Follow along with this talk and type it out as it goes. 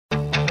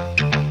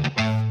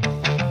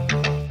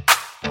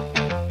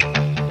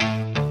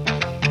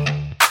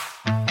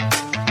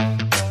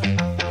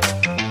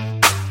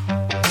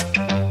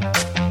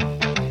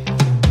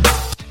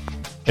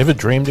Ever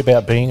dreamed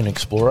about being an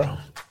explorer?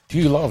 Do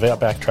you love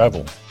outback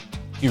travel?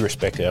 Do you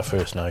respect our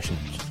First Nations?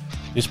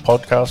 This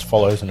podcast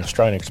follows an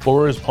Australian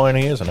explorer's,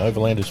 pioneers and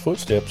overlanders'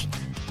 footsteps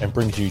and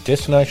brings you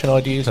destination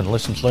ideas and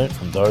lessons learnt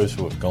from those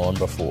who have gone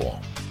before.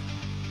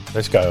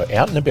 Let's go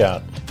out and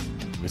about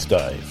with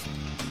Dave.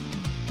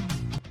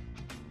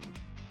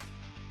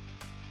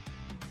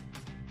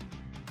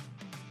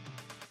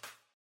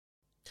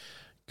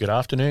 Good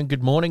afternoon,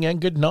 good morning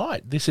and good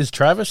night. This is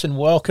Travis and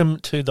welcome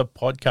to the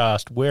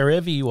podcast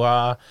wherever you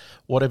are,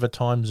 whatever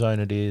time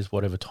zone it is,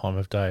 whatever time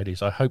of day it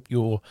is. I hope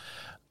you're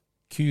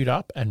queued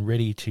up and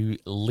ready to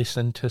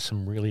listen to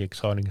some really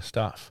exciting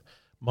stuff.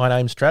 My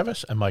name's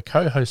Travis and my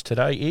co-host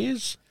today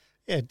is...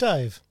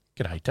 Dave.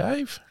 G'day,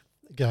 Dave.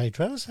 G'day,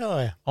 Travis. How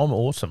are you? I'm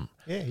awesome.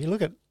 Yeah, you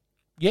look at...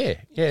 Yeah.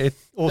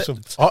 Awesome.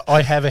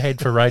 I have a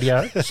head for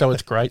radio, so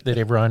it's great that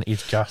everyone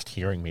is just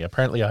hearing me.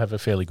 Apparently I have a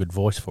fairly good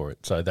voice for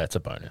it, so that's a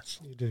bonus.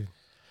 You do.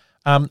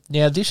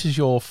 Now, this is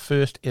your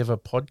first ever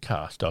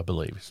podcast, I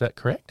believe. Is that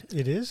correct?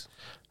 It is.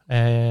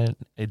 And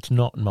it's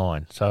not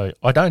mine. So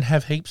I don't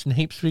have heaps and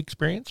heaps of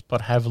experience,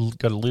 but have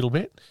got a little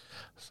bit.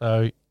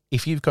 So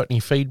if you've got any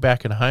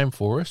feedback at home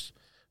for us,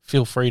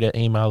 feel free to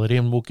email it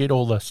in. We'll get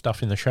all the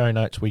stuff in the show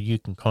notes where you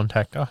can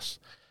contact us,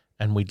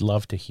 and we'd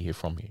love to hear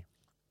from you.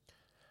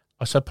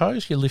 I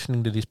suppose you're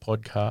listening to this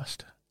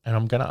podcast, and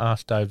I'm going to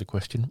ask Dave the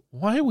question,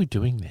 why are we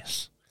doing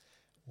this?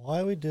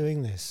 Why are we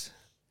doing this?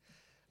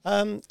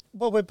 Well,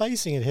 we're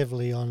basing it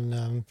heavily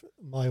on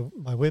my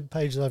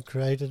webpage that I've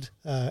created,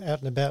 Out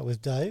and About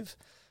with Dave.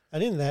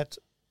 And in that,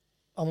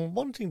 I'm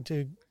wanting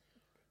to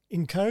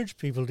encourage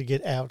people to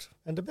get out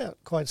and about,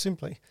 quite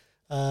simply.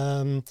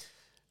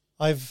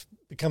 I've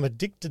become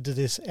addicted to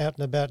this out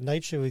and about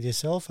nature with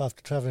yourself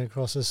after travelling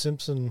across the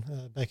Simpson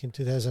back in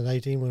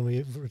 2018 when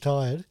we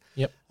retired.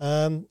 Yep.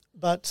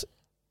 But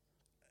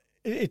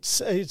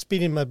it's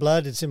been in my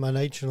blood, it's in my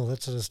nature and all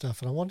that sort of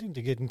stuff. And I'm wanting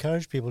to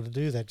encourage people to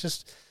do that.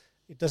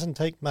 It doesn't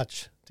take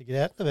much to get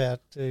out and about,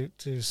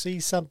 to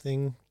see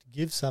something, to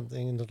give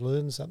something and to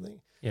learn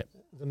something. Yep.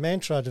 The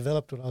mantra I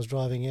developed when I was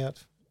driving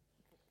out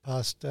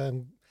past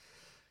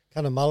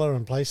Cunnamulla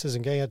and places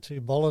and going out to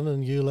Bollin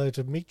and Eulo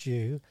to meet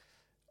you,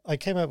 I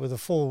came up with a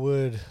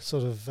 4-word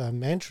sort of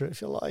mantra,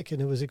 if you like,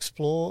 and it was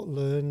explore,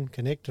 learn,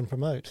 connect and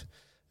promote.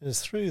 And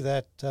it's through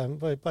that,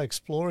 by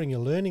exploring, you're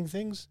learning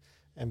things,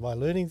 and by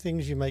learning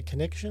things, you make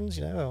connections.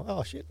 You know,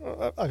 oh shit,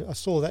 I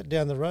saw that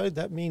down the road.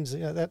 That means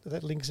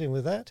that links in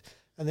with that.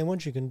 And then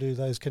once you can do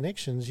those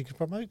connections, you can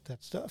promote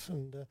that stuff.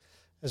 And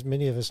as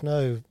many of us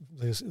know,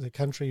 the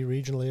country,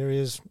 regional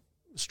areas,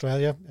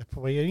 Australia,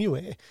 probably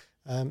anywhere,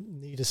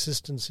 need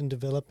assistance in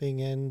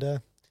developing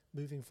and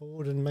moving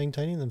forward and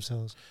maintaining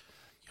themselves.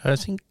 I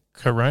think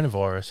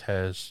coronavirus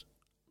has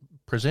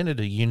presented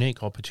a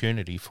unique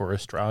opportunity for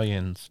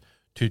Australians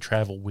to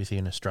travel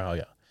within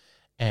Australia.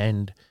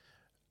 And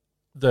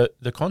the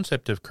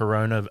concept of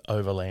corona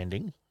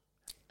overlanding,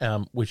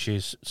 which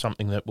is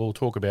something that we'll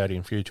talk about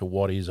in future,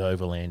 what is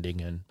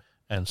overlanding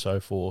and so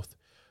forth.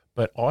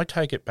 But I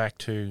take it back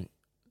to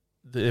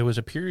there was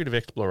a period of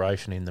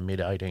exploration in the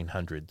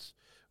mid-1800s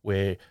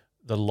where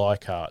the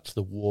Leichhardts,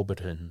 the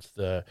Warburtons,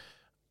 the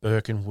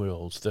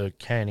Birkenwills, the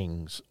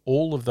Cannings,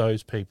 all of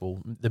those people,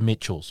 the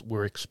Mitchells,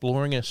 were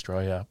exploring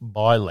Australia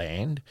by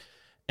land,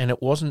 and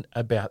it wasn't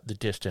about the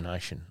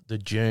destination. The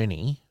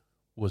journey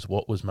was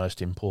what was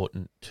most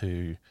important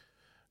to...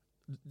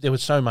 There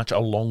was so much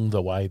along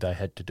the way they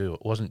had to do.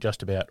 It wasn't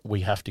just about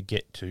we have to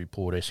get to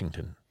Port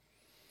Essington.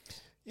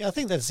 Yeah, I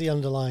think that's the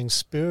underlying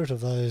spirit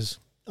of those,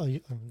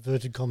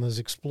 inverted commas,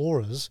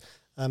 explorers.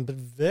 But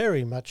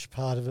very much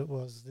part of it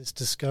was this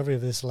discovery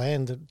of this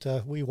land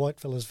that we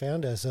whitefellas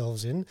found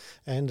ourselves in,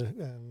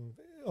 and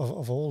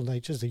of all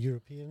natures, the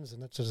Europeans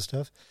and that sort of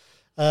stuff,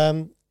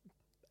 and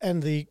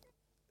the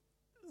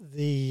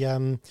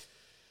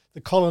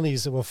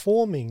colonies that were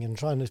forming and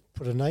trying to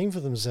put a name for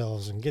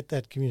themselves and get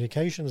that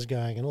communications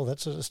going and all that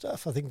sort of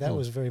stuff. I think that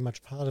was very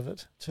much part of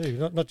it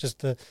too. Not just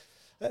the.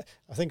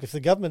 I think if the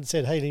government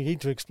said, "Hey, you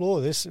need to explore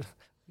this,"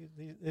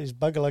 these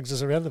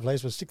buggerlugs around the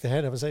place would stick their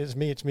hand up and say, it's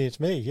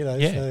me, you know,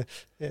 yeah. So,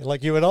 yeah,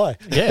 like you and I.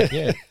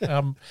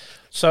 Yeah.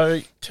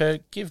 So to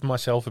give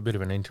myself a bit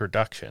of an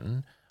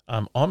introduction,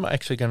 I'm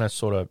actually going to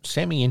sort of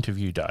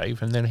semi-interview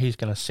Dave, and then he's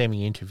going to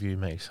semi-interview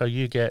me. So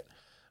you get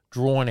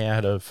drawn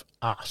out of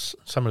us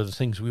some of the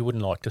things we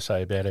wouldn't like to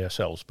say about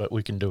ourselves, but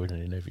we can do it in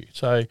an interview.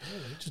 So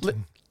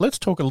let's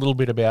talk a little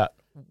bit about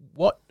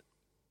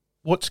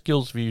what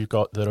skills have you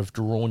got that have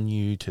drawn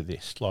you to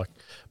this? Like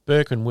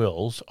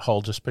Birkenwills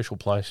holds a special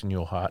place in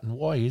your heart, and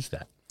why is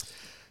that?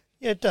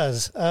 Yeah, it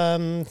does.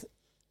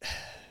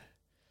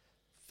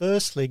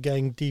 Firstly,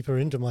 going deeper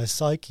into my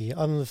psyche,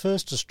 I'm the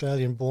first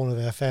Australian born of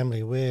our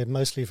family. We're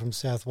mostly from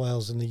South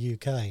Wales in the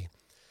UK.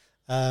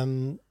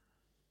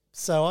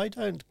 So I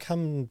don't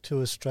come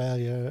to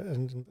Australia,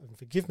 and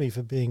forgive me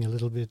for being a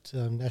little bit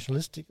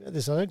nationalistic about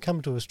this, I don't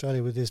come to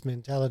Australia with this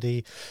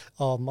mentality,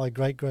 oh, my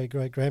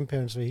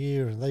great-great-great-grandparents were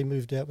here and they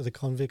moved out with the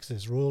convicts,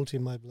 there's royalty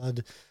in my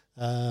blood,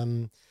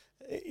 that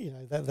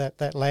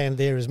land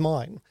there is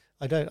mine.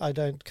 I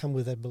don't come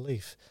with that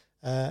belief.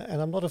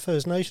 And I'm not a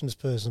First Nations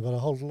person, but I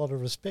hold a lot of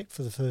respect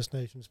for the First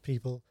Nations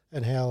people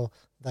and how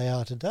they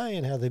are today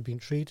and how they've been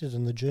treated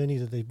and the journey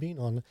that they've been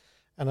on.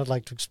 And I'd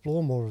like to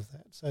explore more of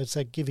that. So it's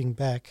that giving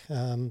back,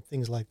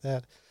 things like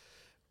that.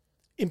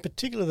 In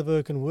particular, the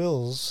Burke and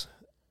Wills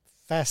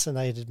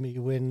fascinated me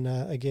when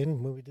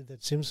we did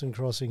that Simpson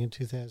crossing in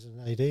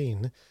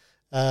 2018.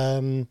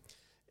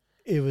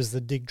 It was the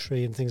dig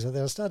tree and things like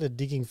that. I started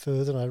digging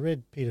further, and I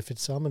read Peter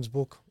Fitzsimon's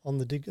book on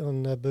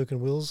the Burke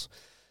and Wills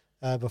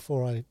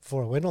before I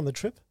went on the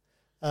trip,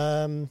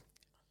 and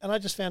I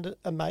just found it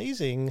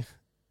amazing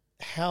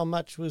how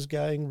much was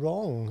going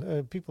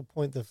wrong. People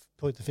point the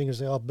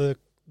fingers and say, "Oh,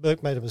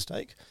 Burke made a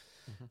mistake."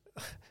 Mm-hmm.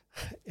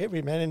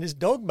 Every man and his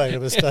dog made a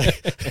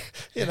mistake.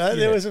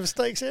 There was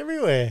mistakes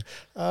everywhere.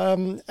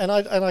 And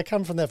I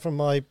come from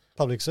my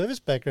public service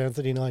background,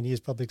 39 years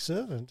public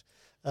servant,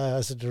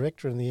 as a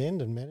director in the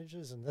end and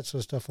managers and that sort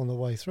of stuff on the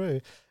way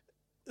through,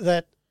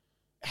 that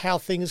how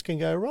things can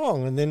go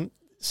wrong. And then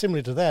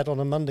similar to that, on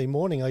a Monday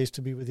morning, I used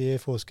to be with the Air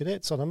Force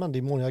cadets. On a Monday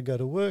morning, I'd go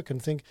to work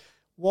and think,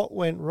 what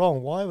went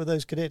wrong? Why were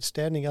those cadets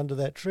standing under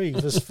that tree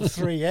for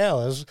 3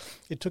 hours?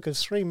 It took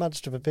us 3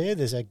 months to prepare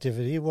this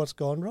activity. What's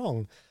gone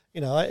wrong?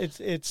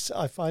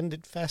 I find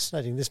it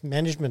fascinating, this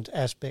management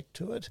aspect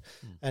to it.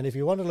 And if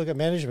you want to look at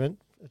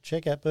management,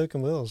 check out Burke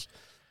and Wills.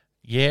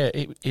 Yeah,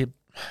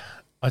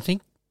 I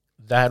think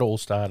that all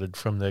started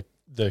from the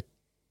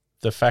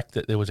fact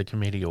that there was a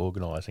committee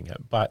organising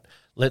it. But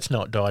let's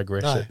not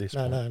digress at this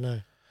point.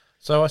 No.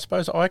 So I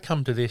suppose I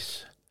come to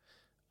this.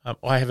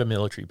 I have a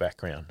military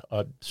background.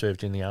 I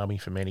served in the army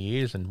for many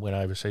years and went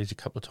overseas a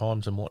couple of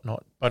times and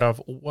whatnot. But I've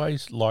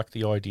always liked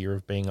the idea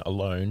of being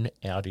alone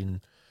out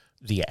in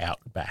the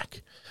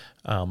outback.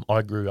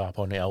 I grew up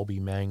on Albie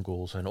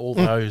Mangles and all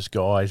those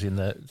guys in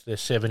the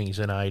 70s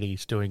and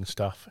 80s doing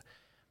stuff.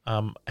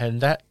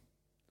 And that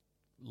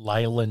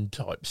Leyland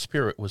type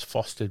spirit was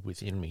fostered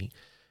within me.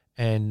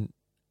 And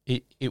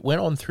it went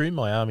on through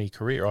my army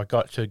career. I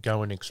got to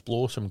go and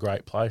explore some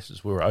great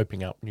places. We were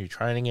opening up new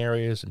training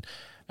areas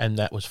and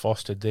that was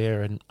fostered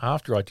there. And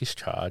after I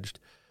discharged,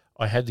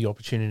 I had the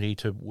opportunity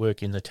to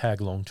work in the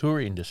tag-along tour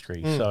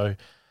industry. So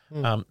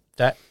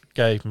that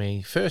gave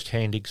me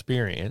first-hand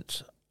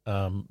experience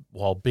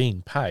while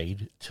being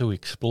paid to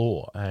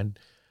explore. And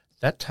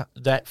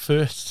that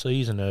first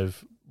season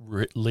of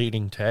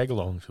leading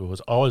tag-along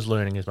tours, I was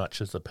learning as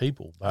much as the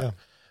people.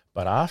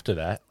 But after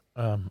that,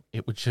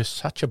 it was just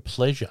such a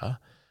pleasure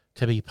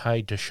to be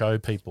paid to show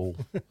people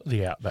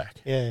the outback.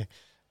 Yeah,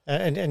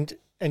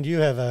 and you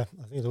have I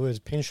think the word is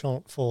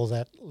penchant for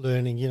that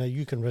learning.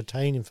 You can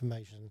retain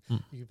information.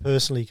 You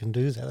personally can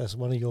do that. That's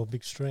one of your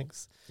big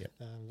strengths. Yep.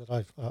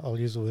 That I'll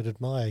use the word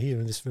admire here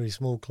in this very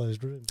small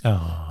closed room.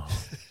 Oh.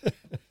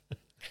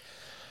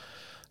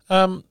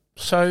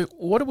 So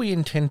what do we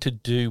intend to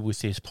do with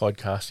this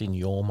podcast in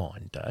your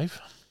mind,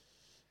 Dave?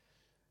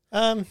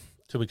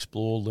 To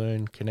explore,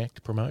 learn,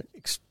 connect, promote?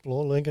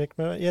 Explore, learn, connect,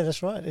 promote. Yeah,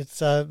 that's right. It's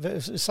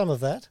some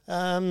of that.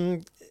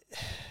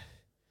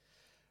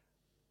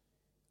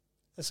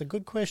 That's a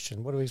good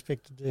question. What do we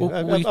expect to do?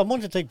 Well, I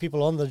want to take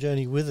people on the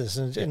journey with us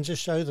and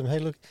just show them, hey,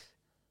 look,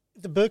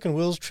 the Burke and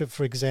Wills trip,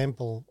 for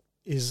example,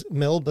 is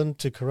Melbourne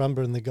to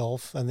Corumba in the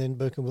Gulf, and then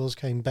Burke and Wills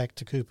came back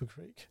to Cooper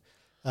Creek.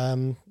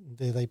 There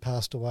they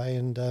passed away,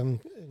 and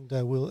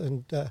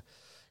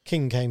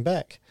King came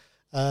back.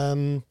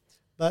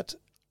 But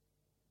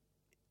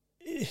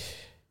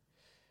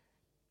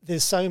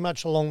there's so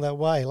much along that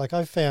way. Like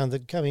I found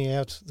that coming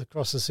out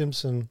across the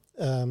Simpson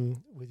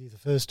with you the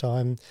first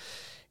time,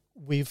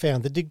 we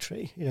found the dig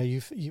tree.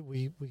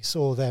 We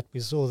saw that.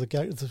 We saw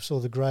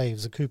the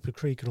graves, the Cooper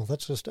Creek, and all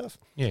that sort of stuff.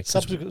 Yeah.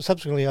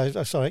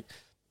 Subsequently, sorry.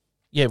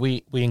 Yeah,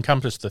 we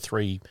encompassed the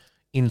 3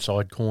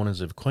 inside corners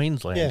of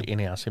Queensland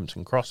in our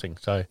Simpson crossing.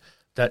 So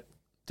that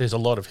there's a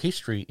lot of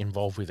history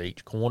involved with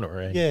each corner,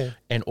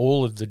 and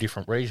all of the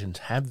different regions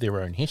have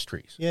their own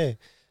histories. Yeah,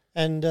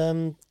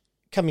 and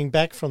coming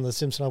back from the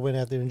Simpson, I went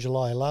out there in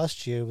July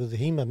last year with the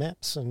HEMA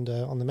maps and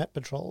on the map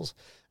patrols,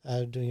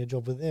 doing a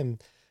job with them,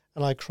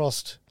 and I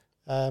crossed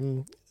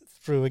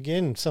through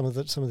again some of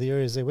the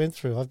areas they went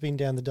through. I've been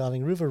down the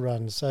Darling River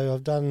run, so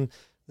I've done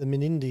the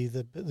Menindee,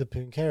 the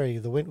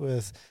Pooncarie, the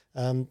Wentworth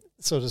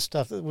sort of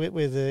stuff where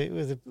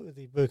the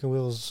Burke and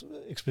Wills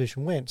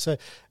expedition went. So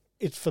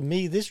it's, for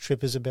me, this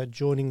trip is about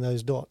joining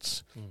those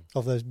dots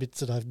of those bits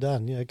that I've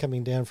done,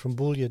 coming down from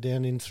Boulia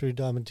down in through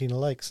Diamantina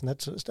Lakes and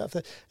that sort of stuff.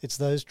 It's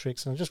those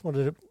tricks, and I just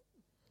wanted to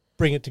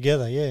bring it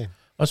together, yeah.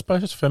 I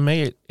suppose for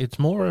me it's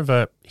more of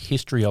a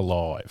history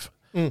alive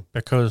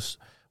because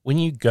when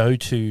you go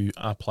to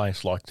a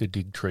place like the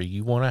Dig Tree,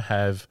 you want to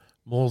have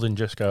more than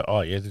just go,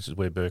 oh, yeah, this is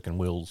where Burke and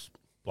Wills,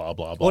 blah,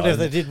 blah, blah. Whatever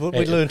they did, what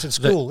we learnt at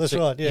school, that's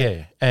right, yeah.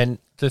 Yeah, and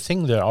the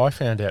thing that I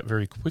found out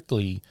very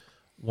quickly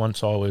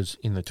once I was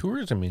in the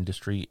tourism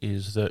industry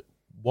is that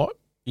what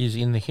is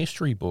in the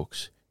history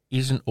books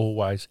isn't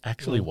always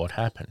actually what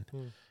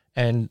happened.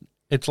 And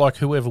it's like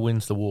whoever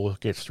wins the war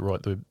gets to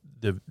write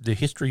the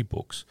history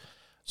books.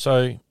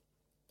 So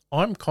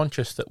I'm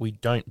conscious that we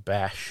don't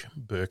bash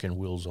Burke and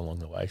Wills along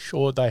the way.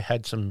 Sure, they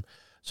had some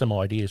some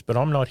ideas. But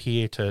I'm not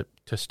here to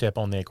step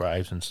on their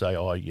graves and say,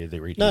 oh, yeah,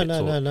 they're idiots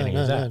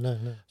No.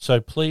 So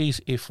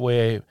please, if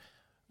we're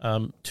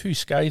too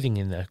scathing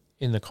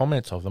in the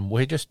comments of them,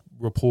 we're just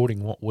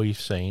reporting what we've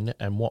seen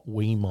and what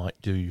we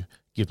might do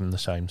given the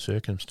same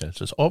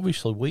circumstances.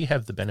 Obviously, we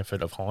have the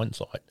benefit of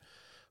hindsight.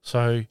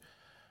 So...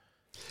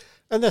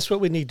 And that's what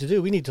we need to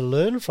do. We need to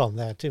learn from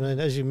that.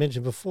 As you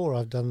mentioned before,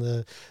 I've done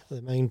the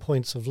main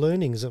points of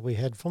learnings that we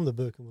had from the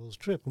Burke and Wills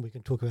trip, and we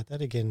can talk about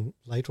that again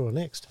later or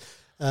next.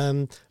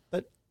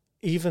 But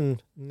even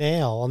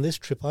now on this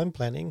trip I'm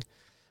planning,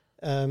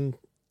 always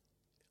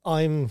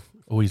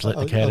let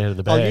the cat out of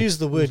the bag. I'll use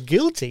the word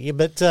guilty,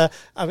 but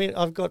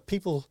I've got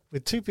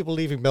two people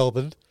leaving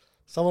Melbourne.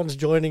 Someone's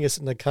joining us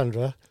in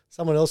Nakundra.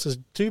 Someone else is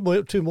two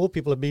more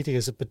people are meeting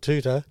us at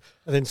Betoota,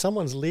 and then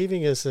someone's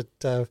leaving us at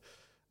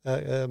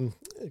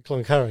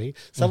Cloncurry.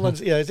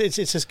 Someone's, it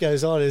just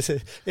goes on. It's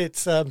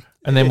and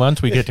then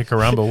once we get to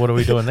Corumba, what are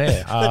we doing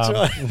there? That's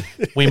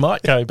right. We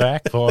might go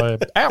back via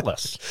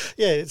Atlas.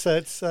 Yeah, so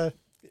it's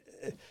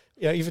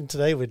even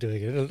today we're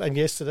doing it, and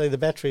yesterday the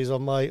batteries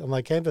on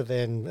my camper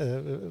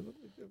van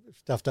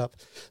stuffed up.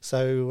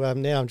 So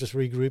now I'm just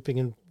regrouping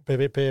and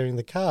preparing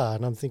the car,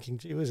 and I'm thinking,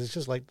 gee whiz, it's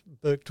just like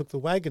Burke took the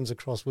wagons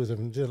across with him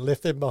and just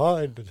left them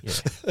behind.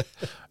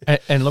 Yeah.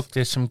 and look,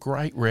 there's some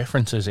great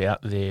references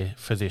out there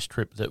for this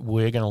trip that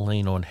we're going to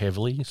lean on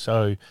heavily.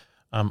 So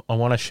I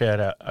want to shout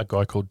out a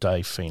guy called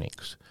Dave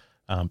Phoenix.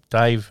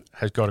 Dave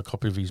has got a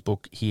copy of his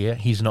book here.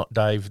 He's not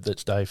Dave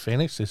that's Dave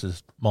Phoenix. This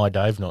is my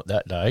Dave, not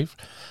that Dave.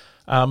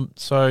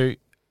 So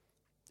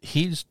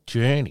his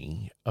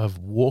journey of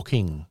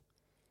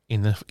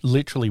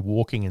literally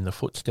walking in the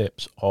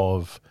footsteps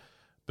of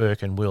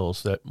Burke and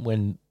Wills, that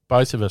when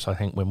both of us, I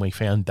think, when we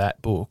found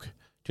that book,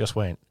 just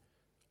went,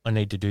 I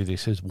need to do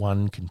this as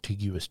one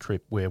contiguous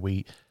trip where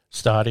we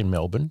start in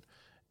Melbourne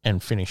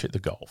and finish at the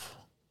Gulf.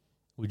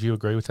 Would you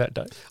agree with that,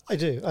 Dave? I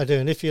do.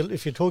 And if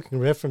you're talking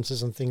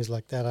references and things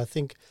like that, I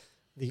think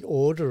the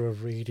order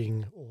of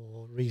reading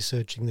or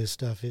researching this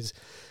stuff is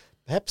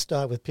perhaps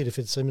start with Peter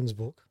Fitzsimmons'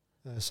 book,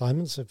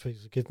 Simon. So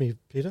please forgive me,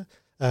 Peter.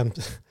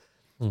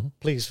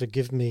 Please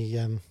forgive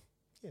me.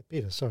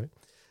 Peter. Sorry.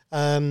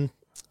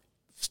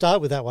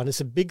 Start with that one.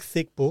 It's a big,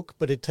 thick book,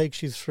 but it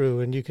takes you through,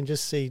 and you can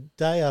just see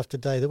day after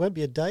day. There won't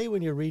be a day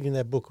when you're reading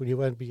that book when you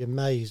won't be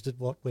amazed at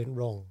what went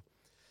wrong.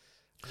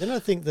 Then I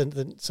think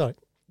sorry.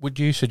 Would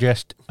you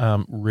suggest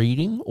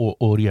reading or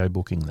audio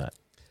booking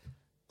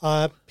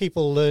that?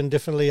 People learn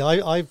differently.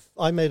 I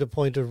made a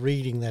point of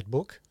reading that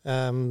book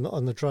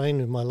on the train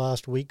in my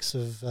last weeks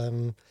of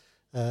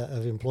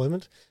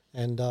employment.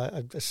 And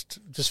I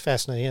just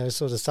fascinating. It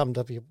sort of summed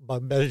up my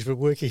management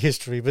working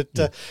history. But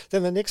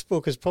then the next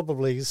book is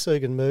probably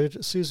Susan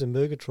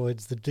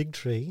Murgatroyd's The Dig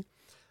Tree.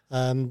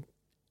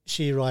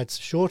 She writes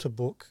a shorter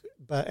book,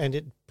 and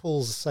it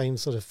pulls the same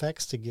sort of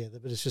facts together,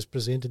 but it's just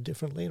presented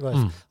differently.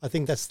 Right? I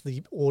think that's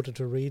the order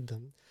to read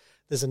them.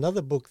 There's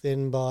another book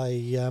then by,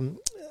 we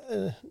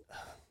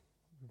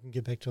can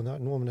get back to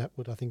that, Norman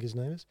Atwood, I think his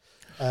name is,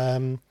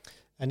 and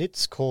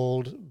it's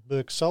called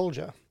Burke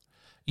Soldier.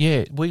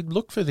 Yeah, we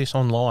looked for this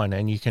online,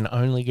 and you can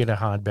only get a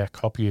hardback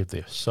copy of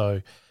this.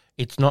 So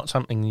it's not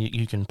something that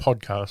you can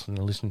podcast and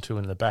listen to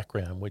in the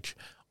background, which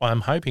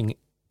I'm hoping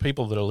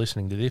people that are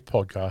listening to this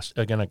podcast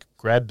are going to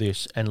grab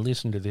this and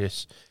listen to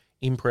this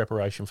in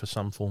preparation for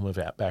some form of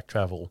outback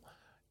travel,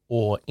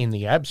 or in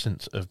the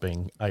absence of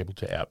being able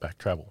to outback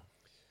travel.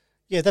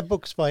 Yeah, that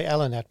book's by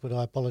Alan Atwood,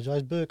 I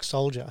apologise, Burke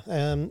Soldier.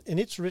 And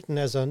it's written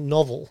as a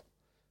novel,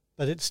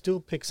 but it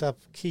still picks up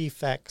key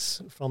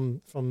facts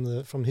from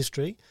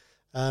history.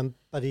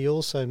 But he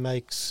also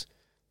makes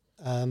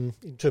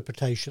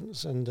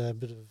interpretations and a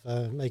bit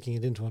of making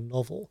it into a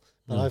novel.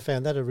 But I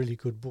found that a really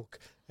good book.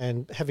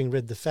 And having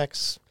read the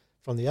facts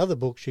from the other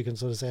books, you can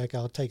sort of say, okay,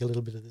 I'll take a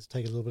little bit of this,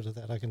 take a little bit of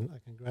that. I can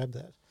grab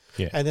that.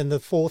 Yeah. And then the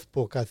fourth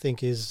book, I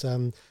think, is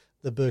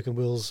the Burke and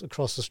Wills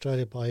Across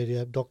Australia by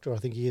Dr. I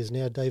think he is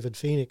now, David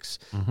Phoenix.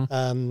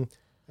 And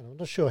I'm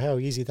not sure how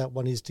easy that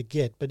one is to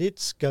get, but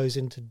it goes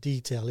into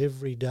detail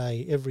every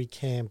day, every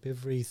camp,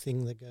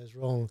 everything that goes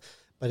wrong.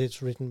 But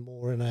it's written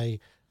more in a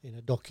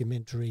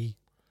documentary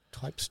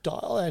type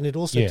style, and it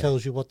also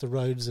tells you what the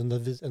roads and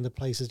the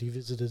places he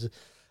visited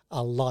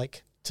are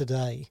like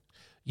today.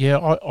 Yeah,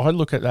 I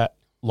look at that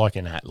like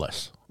an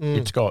atlas.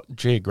 It's got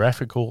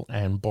geographical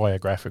and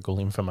biographical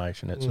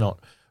information. It's not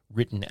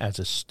written as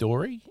a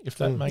story, if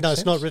that makes sense. No,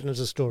 it's not written as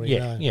a story.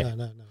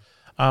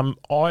 No.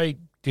 I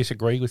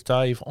disagree with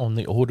Dave on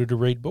the order to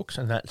read books,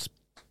 and that's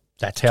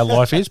how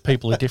life is.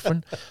 People are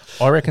different.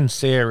 I reckon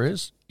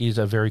Sarah's is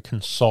a very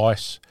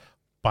concise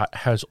but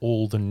has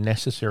all the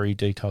necessary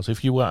details.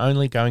 If you were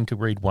only going to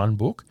read one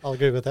book, I'll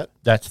agree with that.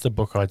 That's the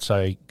book I'd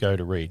say go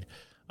to read.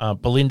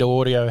 Belinda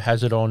Audio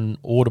has it on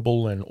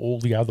Audible and all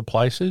the other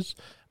places,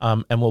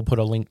 and we'll put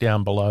a link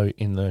down below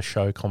in the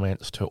show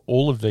comments to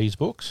all of these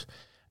books.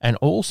 And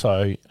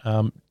also,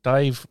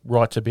 Dave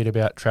writes a bit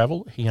about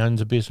travel. He owns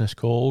a business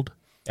called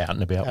Out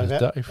and About with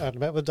Dave. Out and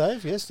About with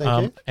Dave, yes,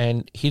 thank you.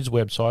 And his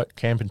website,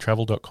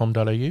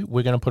 campandtravel.com.au,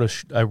 we're going to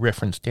put a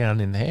reference down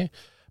in there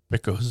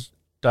because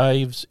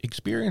Dave's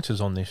experiences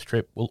on this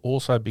trip will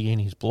also be in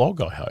his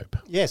blog, I hope.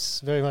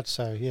 Yes, very much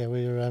so. Yeah,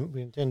 we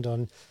intend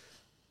on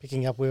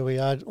picking up where we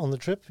are on the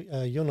trip.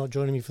 You're not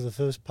joining me for the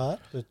first part,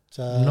 but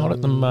Not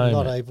at the moment.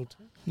 not able to.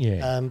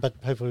 Yeah. But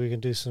hopefully we can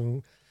do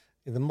some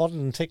in the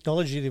modern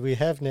technology that we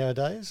have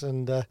nowadays,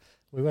 and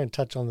we won't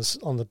touch on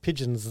the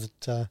pigeons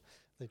that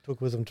they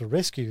took with them to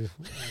rescue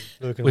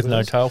Burke and With no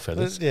Wills. tail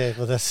feathers. Yeah,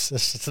 well, that's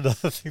just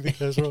another thing that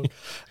goes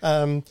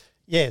wrong.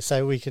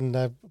 So we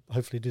can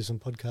hopefully do some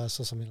podcasts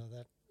or something like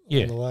that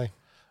Yeah. on the way.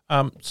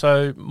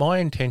 So my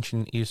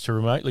intention is to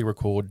remotely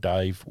record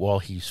Dave while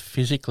he's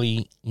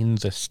physically in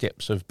the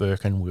steps of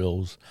Burke and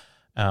Wills,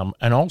 and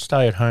I'll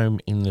stay at home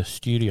in the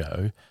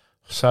studio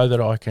so that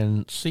I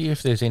can see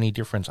if there's any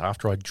difference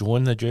after I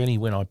join the journey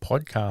when I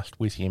podcast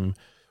with him,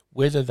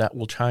 whether that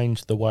will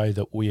change the way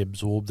that we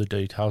absorb the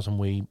details and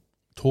we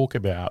talk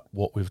about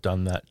what we've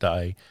done that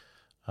day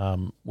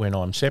when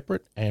I'm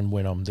separate and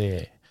when I'm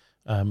there.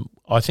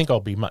 I think I'll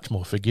be much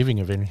more forgiving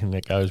of anything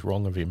that goes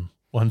wrong of him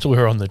once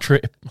we're on the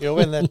trip. Yeah,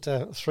 when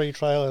that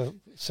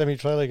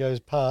semi-trailer goes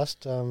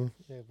past, we'll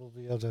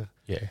be able to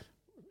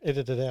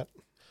edit it out.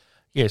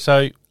 Yeah,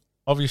 so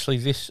obviously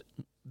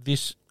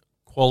this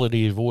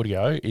quality of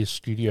audio is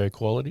studio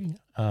quality,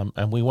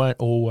 and we won't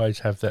always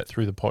have that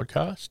through the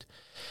podcast.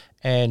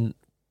 And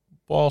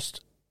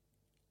whilst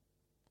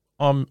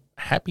I'm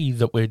happy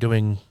that we're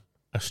doing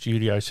a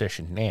studio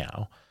session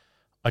now,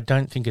 I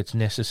don't think it's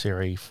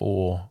necessary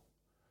for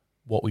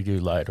what we do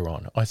later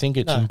on. I think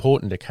it's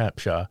important to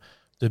capture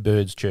the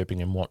birds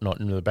chirping and whatnot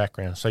in the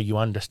background so you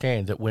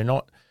understand that we're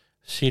not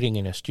sitting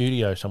in a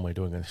studio somewhere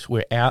doing this.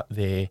 We're out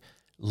there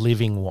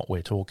living what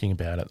we're talking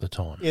about at the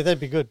time. Yeah, that'd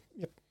be good.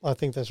 Yep, I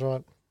think that's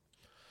right.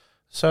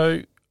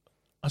 So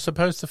I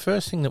suppose the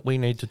first thing that we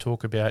need to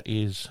talk about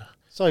is...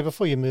 Sorry,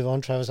 before you move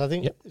on, Travis, I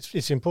think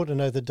it's important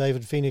to know that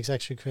David Phoenix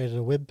actually created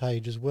a web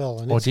page as well,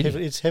 and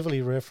it's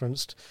heavily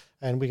referenced,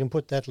 and we can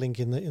put that link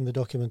in the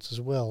documents as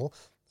well.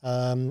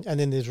 And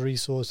then there's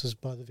resources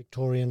by the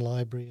Victorian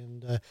Library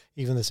and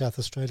even the South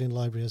Australian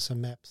Library has some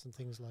maps and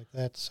things like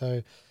that.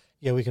 So,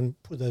 yeah, we can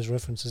put those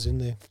references in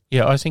there.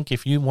 Yeah, I think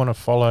if you want to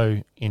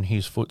follow in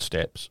his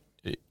footsteps,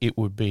 it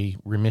would be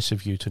remiss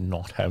of you to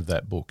not have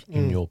that book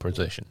in your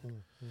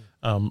possession.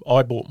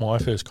 I bought my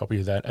first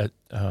copy of that at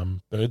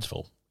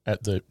Birdsville,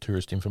 at the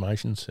Tourist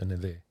Information Centre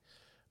there.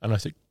 And I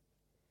think,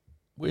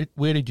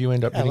 where did you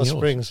end up getting yours?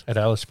 Springs. At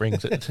Alice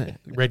Springs. At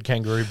Red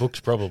Kangaroo Books,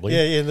 probably.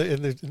 Yeah,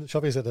 in the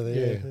shopping centre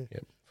there.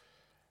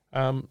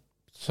 Yeah.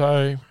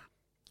 So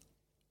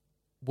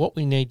what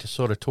we need to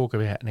sort of talk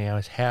about now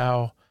is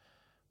how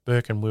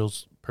Burke and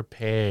Wills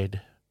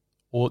prepared,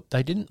 or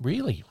they didn't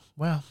really.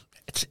 Well,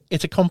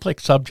 it's a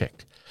complex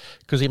subject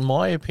because in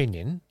my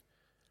opinion,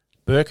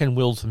 Burke and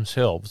Wills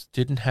themselves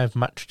didn't have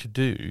much to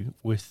do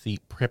with the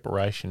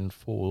preparation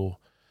for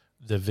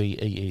the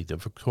VEE, the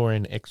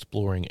Victorian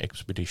Exploring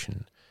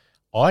Expedition.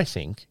 I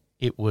think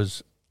it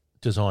was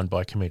designed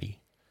by committee.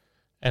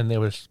 And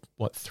there was,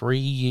 3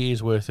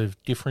 years' worth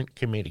of different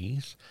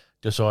committees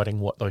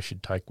deciding what they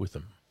should take with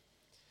them.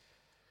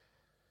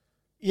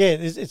 Yeah,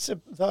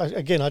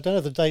 again, I don't know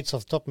the dates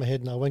off the top of my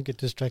head and I won't get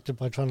distracted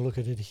by trying to look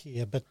at it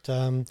here, but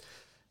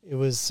it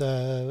was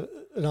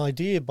an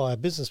idea by a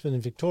businessman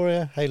in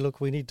Victoria. Hey, look,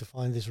 we need to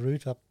find this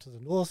route up to the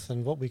north,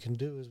 and what we can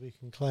do is we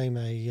can claim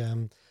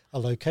a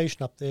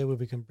location up there where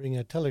we can bring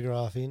a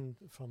telegraph in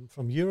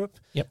from Europe,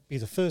 be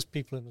the first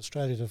people in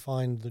Australia to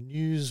find the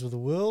news of the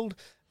world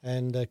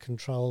and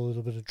control a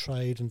little bit of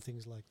trade and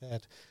things like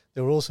that.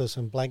 There were also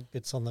some blank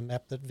bits on the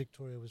map that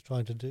Victoria was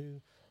trying to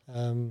do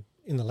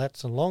in the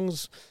lats and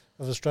longs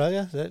of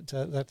Australia,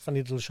 that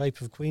funny little shape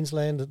of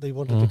Queensland that they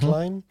wanted to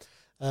claim.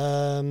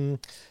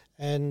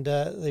 And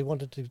they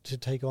wanted to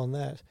take on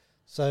that.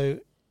 So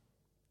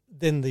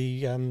then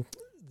the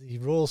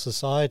Royal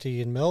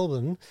Society in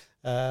Melbourne,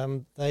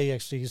 they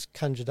actually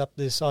conjured up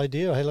this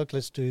idea, hey, look,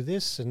 let's do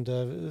this. And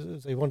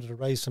they wanted to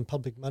raise some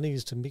public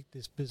monies to meet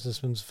this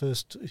businessman's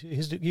first...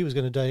 He was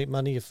going to donate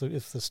money if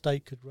the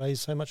state could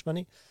raise so much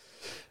money.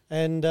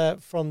 And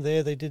from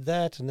there they did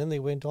that, and then they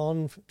went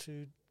on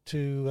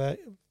to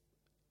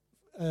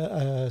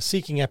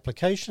seeking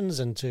applications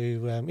and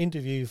to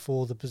interview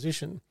for the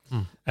position.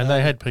 And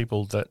they had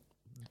people that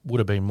would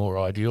have been more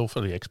ideal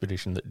for the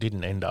expedition that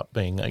didn't end up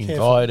being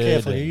invited.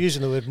 Careful, you're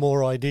using the word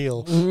more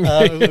ideal.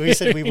 We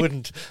said we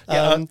wouldn't.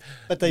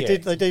 But they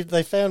did.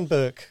 They found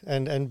Burke,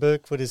 and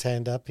Burke put his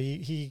hand up.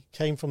 He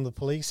came from the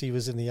police. He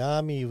was in the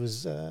army.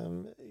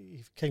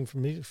 He came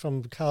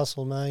from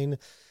Castlemaine,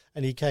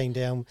 and he came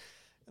down.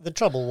 The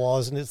trouble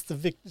was, and it's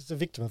the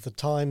victim of the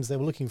times, they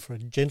were looking for a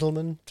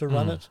gentleman to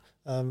run it.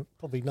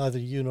 Probably neither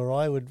you nor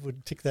I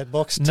would tick that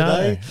box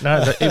today.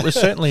 No, it was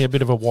certainly a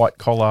bit of a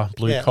white-collar,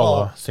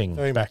 blue-collar thing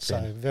back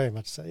then. Very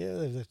much so,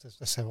 yeah,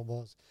 that's how it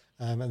was.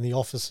 And the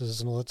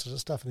officers and all that sort of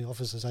stuff, and the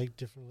officers ate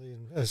differently.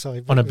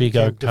 On a big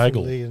oak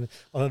table.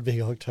 On a big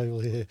oak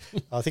table, yeah.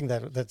 I think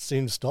that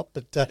soon stopped.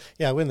 But,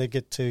 when they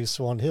get to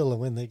Swan Hill and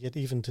when they get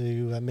even to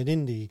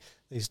Menindee,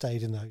 they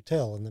stayed in the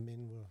hotel, and the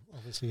men were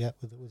obviously out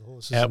with the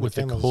horses. Out with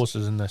the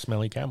horses and the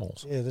smelly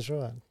camels. Yeah, that's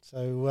right.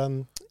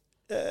 So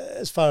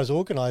as far as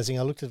organising,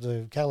 I looked at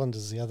the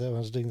calendars the other day when I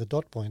was doing the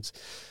dot points.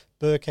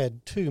 Burke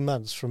had 2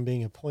 months from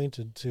being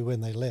appointed to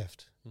when they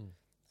left.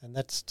 And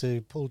that's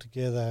to pull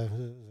together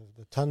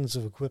the tons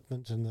of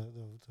equipment and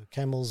the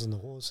camels and the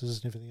horses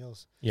and everything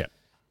else. Yeah.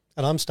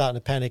 And I'm starting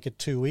to panic at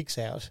 2 weeks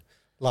out.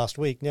 Last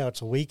week, now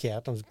it's a week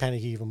out. I'm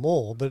panicking even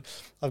more. But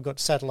I've got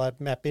satellite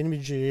map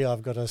imagery.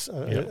 I've got I've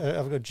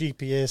got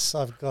GPS.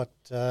 I've got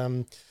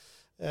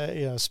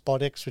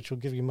SpotX, which will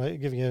give you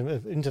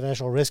an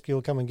international rescue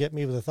will come and get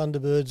me with the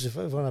Thunderbirds if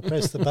when I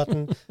press the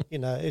button.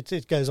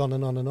 It goes on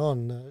and on and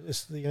on.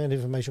 It's the amount of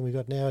information we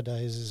got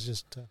nowadays is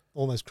just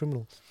almost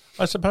criminal.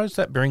 I suppose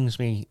that brings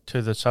me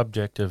to the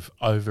subject of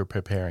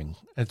over-preparing.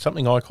 It's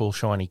something I call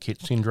shiny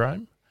kit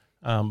syndrome.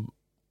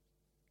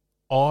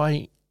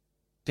 I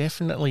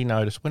definitely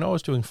noticed when I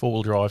was doing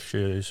four-wheel drive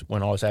shoes,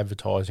 when I was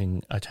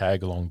advertising a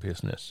tag-along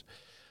business,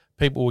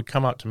 people would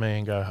come up to me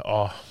and go,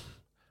 "Oh,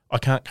 I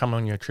can't come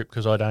on your trip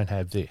because I don't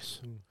have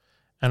this."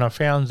 And I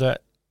found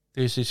that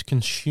there's this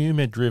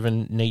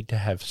consumer-driven need to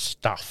have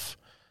stuff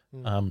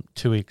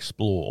to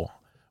explore.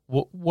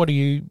 Where do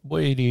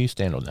you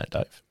stand on that,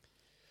 Dave?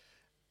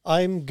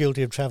 I'm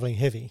guilty of travelling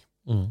heavy,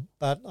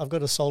 but I've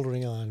got a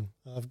soldering iron.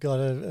 I've got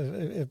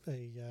a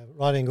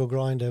right angle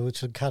grinder, which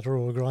is a cutter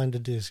or a grinder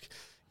disc.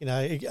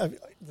 The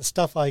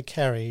stuff I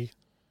carry,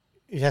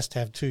 it has to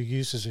have two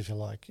uses, if you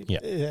like. Yeah.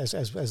 As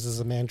there's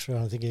a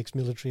mantra, I think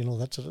ex-military and all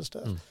that sort of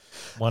stuff.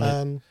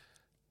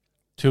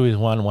 Two is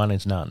one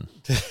is none.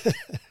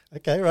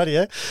 Okay,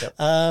 rightio. Yep.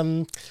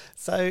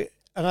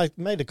 And I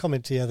made a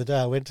comment the other day.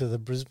 I went to the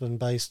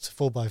Brisbane-based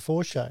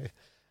 4x4 show,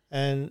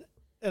 and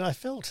I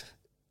felt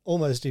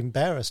almost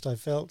embarrassed. I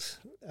felt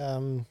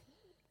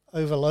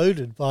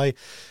overloaded by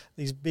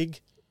these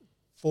big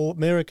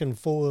American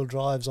four-wheel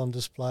drives on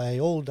display,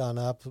 all done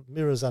up,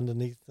 mirrors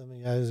underneath them.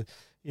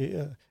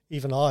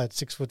 Even I at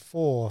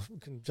 6'4"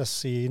 can just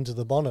see into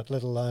the bonnet,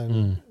 let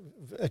alone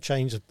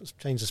change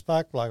the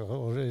spark plug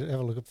or have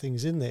a look at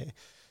things in there.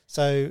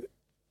 So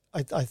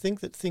I think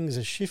that things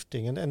are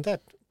shifting, and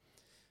that,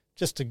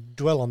 just to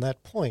dwell on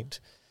that point,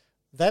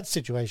 that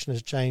situation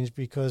has changed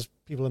because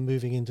people are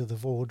moving into the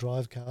four-wheel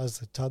drive cars,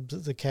 the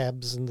tubs, the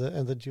cabs, and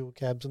the dual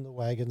cabs and the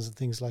wagons and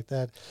things like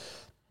that.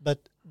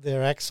 But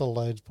their axle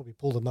loads probably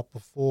pull them up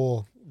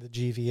before the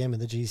GVM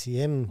and the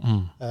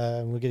GCM.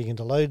 We're getting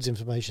into loads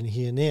information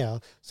here now.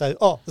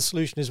 So, the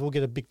solution is we'll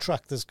get a big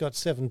truck that's got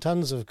 7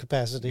 tons of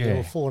capacity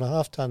or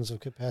 4.5 tons of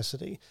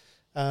capacity.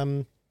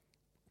 Do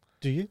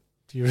you?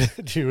 Do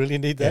you really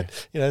need that?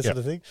 Sort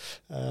of thing.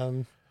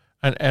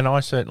 And I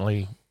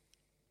certainly,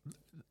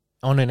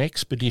 on an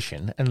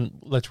expedition, and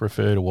let's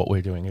refer to what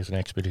we're doing as an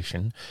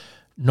expedition,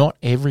 not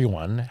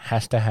everyone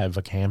has to have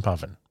a camp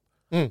oven.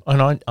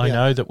 And I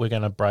know that we're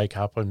going to break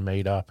up and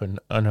meet up and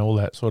all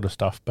that sort of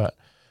stuff, but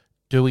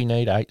do we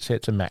need 8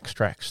 sets of max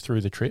tracks through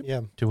the trip?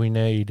 Yeah. Do we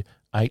need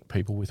 8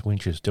 people with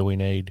winches? Do we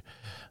need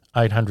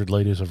 800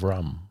 litres of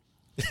rum?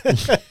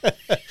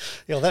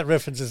 That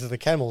references to the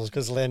camels,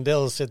 because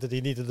Landell said that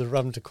he needed the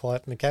rum to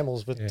quieten the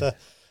camels, but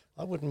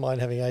I wouldn't mind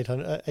having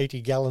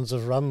 80 gallons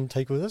of rum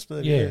take with us,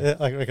 but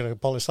I reckon I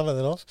could polish some of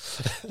that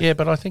off. Yeah,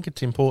 but I think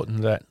it's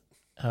important that,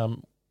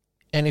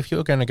 and if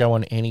you're going to go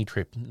on any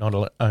trip,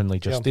 not only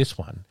just this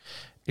one,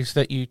 is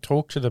that you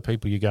talk to the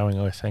people you're going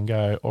with and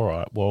go, all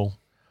right, well,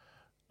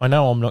 I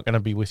know I'm not going to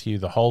be with you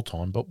the whole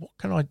time, but what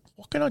can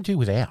I do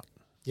without?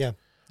 Yeah.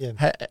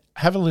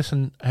 Have a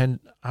listen, and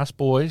us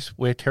boys,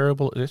 we're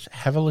terrible at this.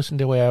 Have a listen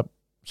to our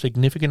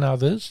significant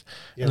others,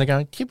 and they're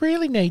going, do you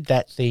really need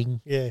that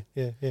thing? Yeah.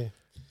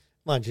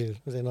 Mind you,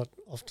 they're not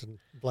often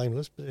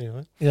blameless, but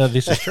anyway.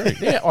 This is true.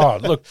 Yeah. Oh,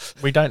 look,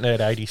 we don't need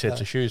 80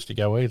 sets of shoes to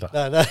go either.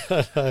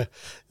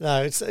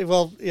 No. It's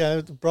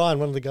Brian,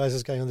 one of the guys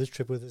that's going on this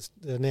trip with us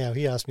now,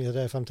 he asked me the other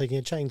day if I'm taking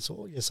a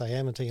chainsaw. Yes, I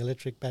am. I'm taking an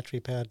electric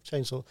battery-powered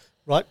chainsaw.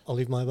 Right, I'll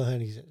leave my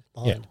behind.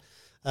 Yeah.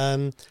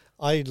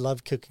 I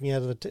love cooking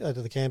out of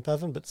the camp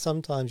oven, but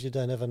sometimes you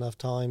don't have enough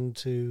time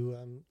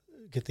to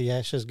get the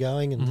ashes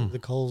going and the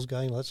coals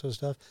going, all that sort of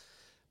stuff.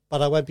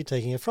 But I won't be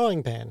taking a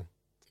frying pan.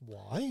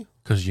 Why?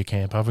 Because your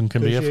camp oven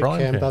can be a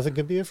frying pan. Camp oven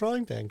can be a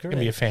frying pan, correct. It can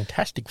be a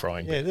fantastic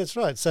frying pan. Yeah, that's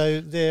right. So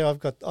there I've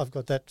got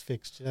that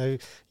fixed.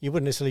 You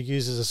wouldn't necessarily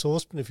use it as a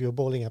saucepan. If you were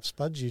boiling up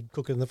spuds, you'd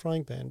cook it in the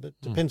frying pan, but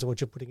it depends on what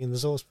you're putting in the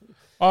saucepan.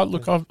 Oh,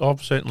 look,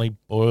 I've certainly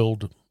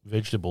boiled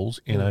vegetables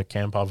in a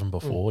camp oven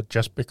before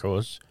just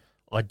because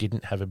I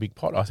didn't have a big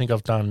pot. I think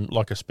I've done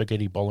like a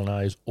spaghetti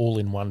bolognese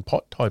all-in-one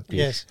pot type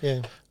dish.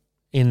 Yes,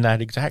 in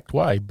that exact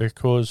way,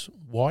 because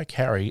why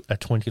carry a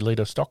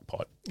 20-litre stock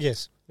pot?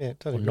 Yes, yeah,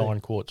 totally. Or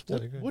 9 quarts.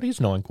 What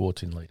is 9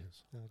 quarts in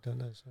litres? I don't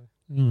know. So.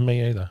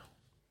 Me either.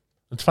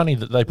 It's funny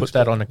that they put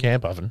that on a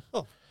camp oven. Oh,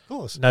 of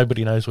course.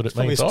 Nobody knows what it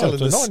means. It's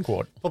a 9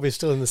 quart. Probably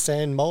still in the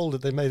sand mould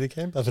that they made the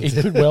camp oven. It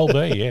could well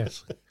be,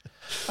 yes.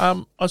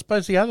 I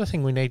suppose the other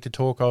thing we need to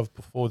talk of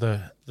before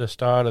the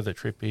start of the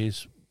trip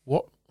is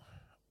what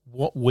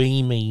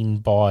we mean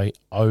by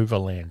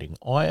overlanding.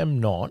 I am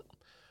not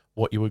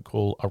what you would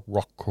call a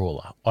rock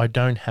crawler. I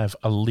don't have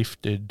a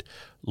lifted,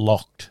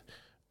 locked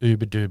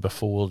uber-duber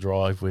four-wheel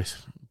drive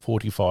with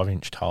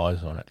 45-inch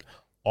tyres on it.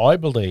 I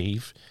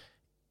believe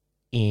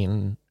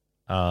in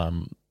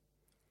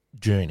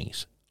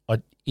journeys.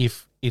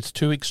 If it's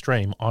too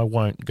extreme, I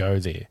won't go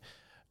there.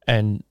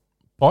 And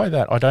by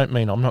that, I don't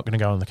mean I'm not going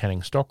to go on the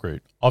Canning stock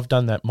route. I've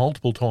done that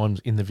multiple times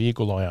in the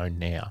vehicle I own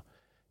now,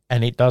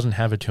 and it doesn't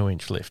have a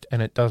 2-inch lift,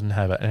 and it doesn't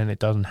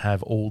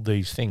have all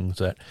these things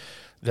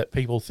that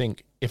people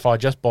think, if I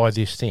just buy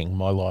this thing,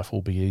 my life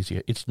will be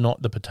easier. It's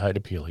not the potato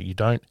peeler. You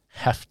don't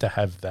have to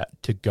have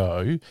that to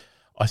go.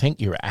 I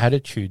think your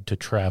attitude to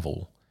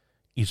travel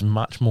is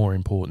much more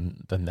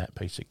important than that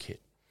piece of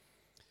kit.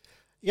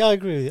 Yeah, I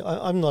agree with you.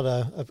 I'm not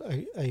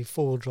a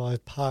four-wheel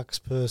drive parks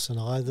person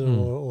either,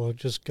 or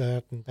just go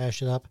out and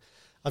bash it up.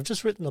 I've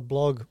just written a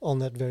blog on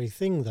that very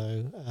thing,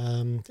 though,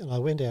 and I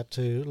went out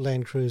to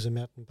Land Cruiser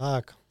Mountain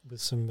Park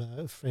with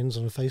some friends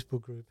on a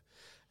Facebook group,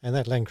 and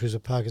that Land Cruiser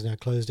Park is now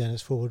closed down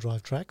its four-wheel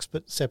drive tracks,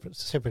 but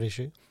separate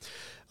issue.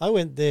 I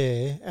went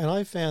there, and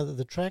I found that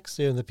the tracks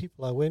there and the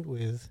people I went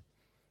with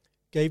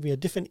gave me a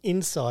different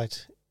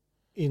insight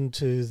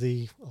into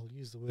I'll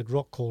use the word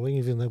rock crawling,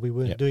 even though we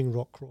weren't doing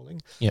rock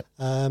crawling,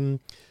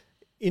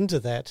 into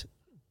that,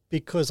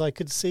 because I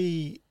could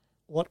see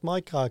what my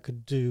car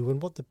could do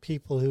and what the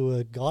people who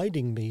were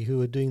guiding me, who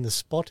were doing the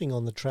spotting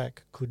on the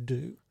track, could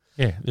do.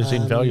 Yeah, there's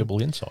invaluable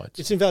insights.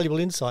 It's invaluable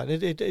insight.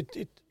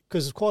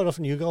 Because quite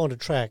often you go on a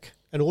track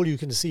and all you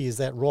can see is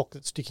that rock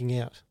that's sticking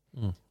out.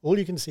 All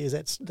you can see is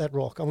that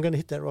rock. I'm going to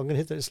hit that rock. I'm going to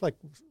hit that. It's like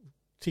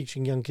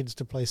teaching young kids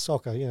to play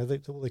soccer. You know,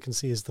 all they can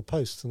see is the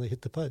posts, and they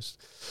hit the post.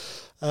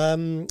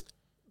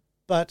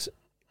 But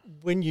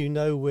when you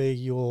know where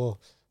your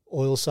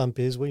oil sump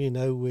is, when you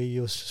know where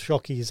your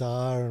shockies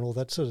are and all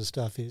that sort of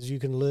stuff is, you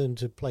can learn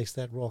to place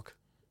that rock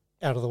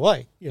out of the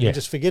way.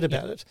 Just forget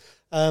about it.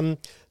 What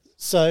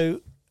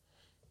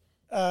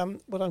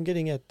I'm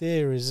getting at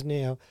there is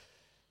now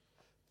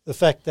the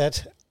fact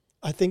that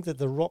I think that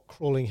the rock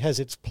crawling has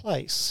its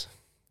place,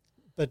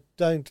 but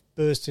don't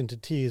burst into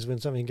tears when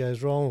something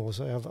goes wrong, or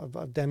say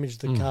I've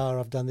damaged the car,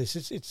 I've done this.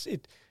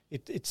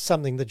 It's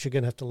something that you're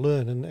going to have to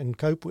learn and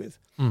cope with.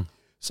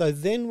 So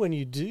then when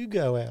you do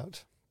go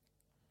out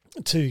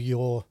to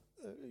your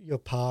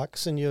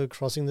parks and you're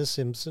crossing the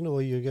Simpson,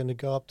 or you're going to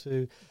go up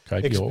to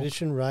Cape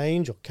Expedition York.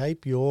 Range or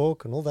Cape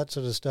York and all that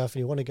sort of stuff,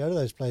 and you want to go to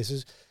those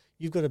places,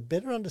 you've got a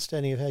better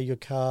understanding of how your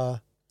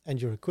car and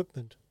your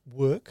equipment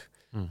work,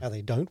 how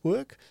they don't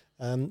work,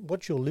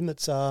 what your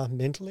limits are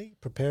mentally,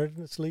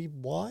 preparednessly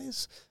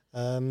wise,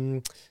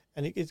 and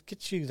it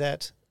gets you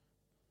that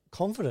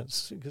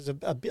confidence. Because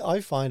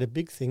I find a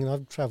big thing, and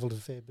I've travelled a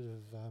fair bit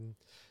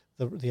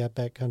of the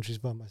outback countries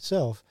by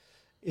myself,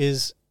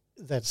 is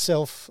that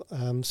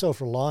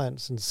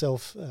self-reliance and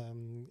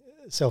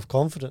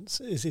self-confidence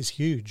is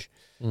huge.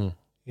 You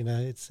know,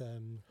 it's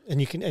and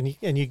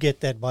you get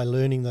that by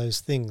learning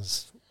those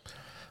things.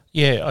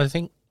 Yeah, I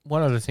think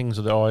one of the things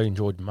that I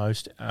enjoyed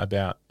most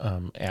about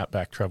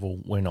outback travel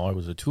when I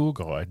was a tour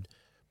guide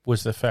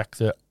was the fact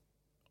that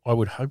I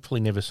would hopefully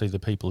never see the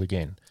people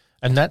again.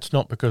 And that's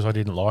not because I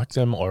didn't like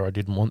them or I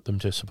didn't want them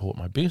to support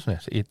my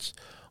business. It's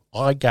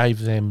I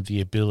gave them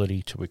the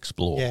ability to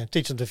explore. Yeah,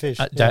 teach them to fish.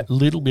 That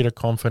little bit of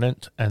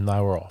confidence, and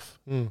they were off.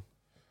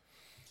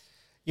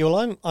 Yeah,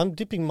 well, I'm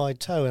dipping my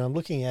toe, and I'm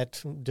looking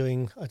at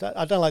doing.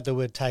 I don't like the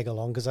word tag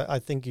along, because I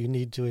think you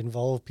need to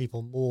involve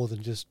people more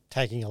than just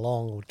tagging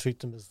along, or treat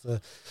them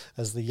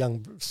as the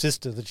young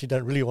sister that you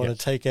don't really want to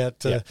take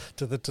out to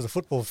the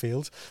football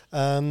fields.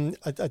 I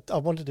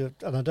wanted to,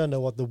 and I don't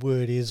know what the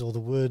word is or the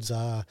words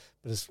are,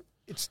 but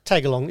it's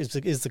tag along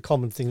is the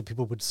common thing that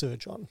people would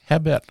search on. How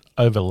about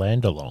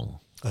overland along?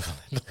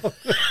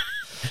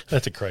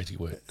 That's a crazy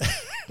word.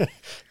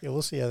 Yeah,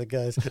 we'll see how that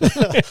goes.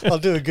 I'll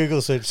do a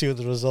Google search, see what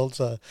the results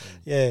are.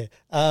 Yeah.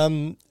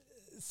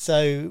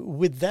 So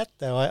with that,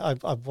 though,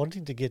 I'm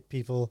wanting to get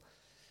people.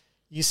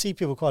 You see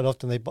people quite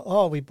often, we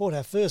bought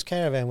our first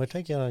caravan, we're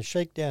taking on a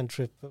shakedown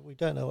trip, but we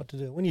don't know what to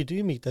do. When you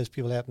do meet those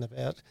people out and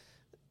about,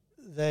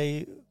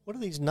 what do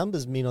these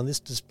numbers mean on this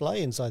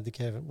display inside the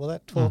caravan? Well,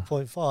 that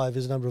 12.5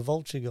 is the number of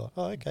volts you got.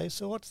 Oh, okay,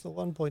 so what's the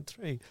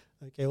 1.3?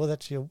 Okay, well,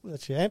 that's your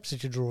amps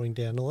that you're drawing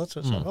down. All that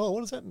sort of stuff. Oh, what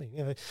does that mean?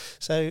 You know,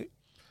 so,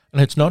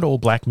 and it's not all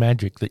black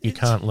magic that you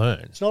can't learn.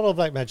 It's not all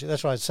black magic.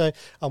 That's right. So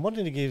I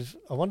wanted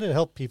to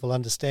help people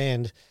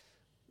understand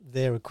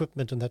their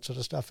equipment and that sort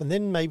of stuff, and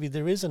then maybe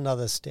there is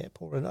another step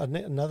or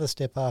another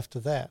step after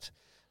that.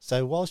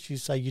 So whilst you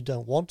say you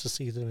don't want to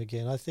see them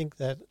again, I think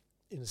that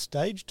in a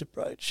staged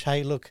approach,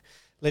 hey, look,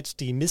 let's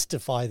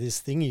demystify this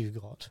thing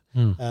you've got,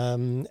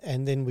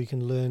 and then we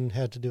can learn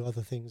how to do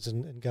other things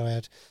and go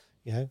out.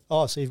 You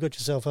know, so you've got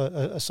yourself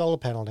a solar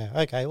panel now.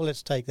 Okay, well,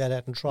 let's take that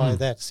out and try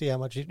that, see how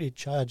much it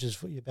charges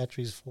for your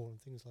batteries for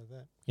and things like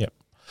that. Yep.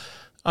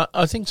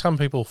 I think some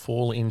people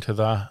fall into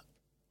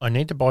I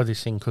need to buy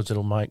this thing because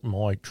it'll make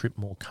my trip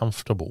more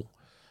comfortable.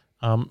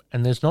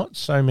 And there's not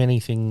so many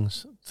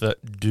things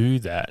that do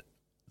that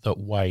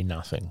weigh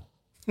nothing.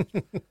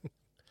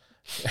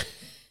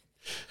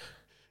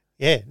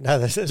 Yeah, no,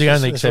 that's the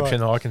only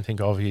exception that I can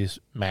think of is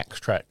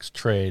Maxtrax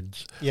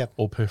treads Yep.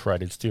 or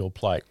perforated steel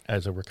plate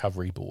as a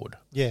recovery board.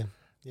 Yeah.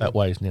 That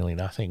weighs nearly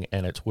nothing,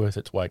 and it's worth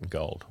its weight in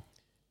gold.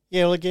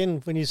 Yeah, well,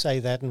 again, when you say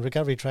that, and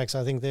recovery tracks,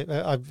 I think that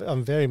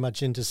I'm very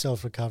much into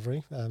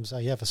self-recovery. So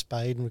you have a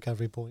spade and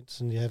recovery points,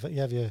 and you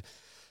have your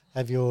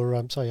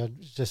I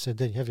just said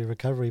that you have your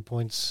recovery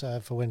points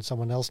for when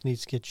someone else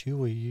needs to get you,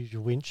 or you use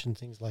your winch and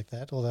things like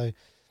that. Although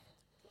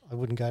I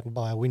wouldn't go out and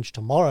buy a winch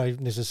tomorrow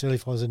necessarily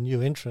if I was a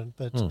new entrant,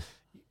 but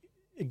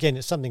again,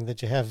 it's something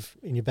that you have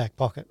in your back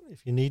pocket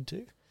if you need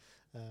to.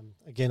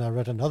 Again, I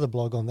wrote another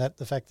blog on that,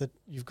 the fact that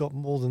you've got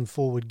more than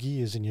forward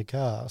gears in your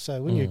car.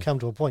 So when you come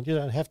to a point, you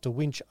don't have to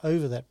winch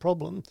over that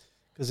problem,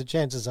 because the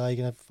chances are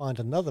you're going to find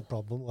another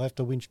problem or have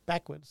to winch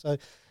backwards. So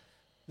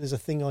there's a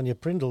thing on your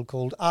Prindle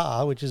called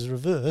R, which is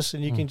reverse,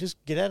 and you can just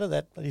get out of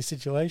that bloody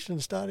situation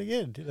and start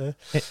again. You know?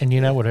 And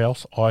you know what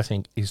else I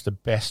think is the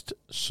best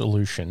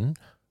solution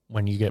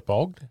when you get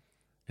bogged?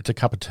 It's a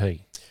cup of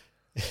tea.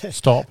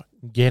 Stop,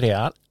 get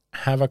out,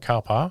 have a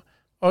cuppa.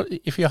 Or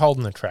if you're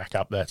holding the track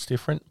up, that's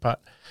different.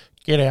 But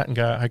get out and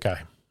go,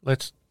 okay,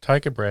 let's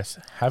take a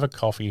breath, have a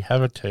coffee,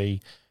 have a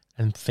tea,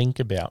 and think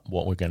about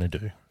what we're going to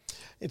do.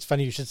 It's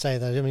funny you should say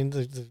that. I mean,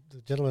 the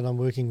gentleman I'm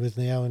working with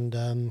now,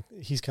 and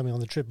he's coming on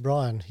the trip,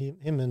 Brian,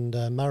 him and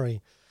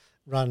Murray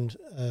run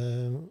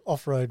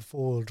off-road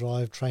four-wheel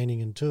drive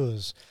training and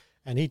tours.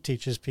 And he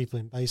teaches people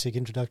in basic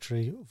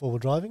introductory four-wheel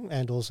driving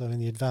and also in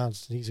the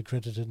advanced. And he's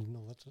accredited and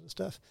all that sort of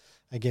stuff.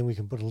 Again, we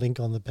can put a link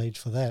on the page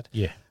for that.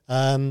 Yeah.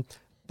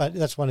 But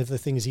that's one of the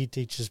things he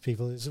teaches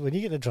people is when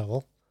you get in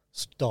trouble,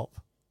 stop.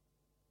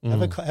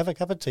 Have a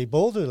cup of tea,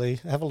 boldly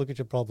have a look at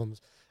your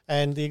problems.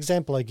 And the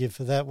example I give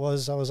for that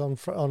was I was on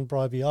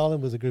Bribie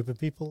Island with a group of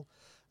people.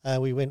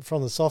 We went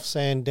from the soft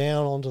sand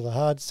down onto the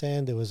hard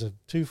sand. There was a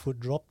 2-foot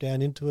drop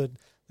down into it.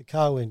 The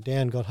car went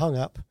down, got hung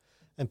up.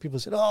 And people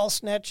said, I'll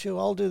snatch you,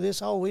 I'll do this,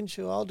 I'll winch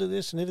you, I'll do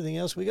this and everything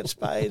else. We got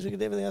spades, we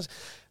got everything else.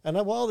 And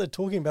while they're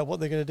talking about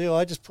what they're going to do,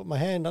 I just put my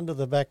hand under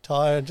the back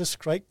tyre and just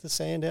scraped the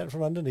sand out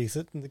from underneath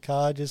it, and the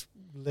car just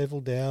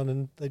leveled down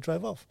and they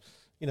drove off.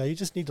 You know, you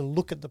just need to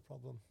look at the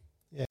problem.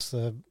 Yes,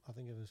 I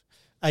think it was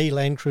a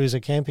Land Cruiser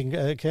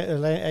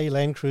a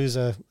Land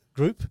Cruiser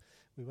group.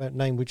 We won't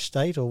name which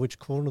state or which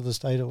corner of the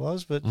state it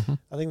was, but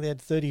I think they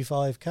had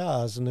 35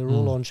 cars and they were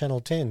all on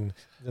Channel 10,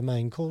 the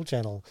main call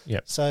channel.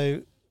 Yep.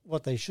 So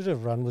what they should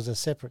have run was a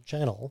separate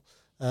channel,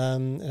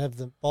 and have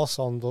the boss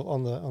on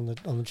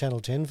the Channel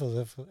 10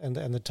 and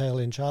the tail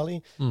end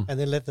Charlie, and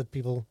then let the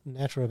people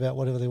natter about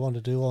whatever they want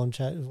to do on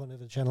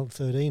whatever Channel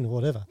 13 or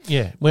whatever.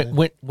 Yeah.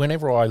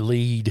 Whenever I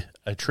lead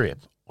a trip,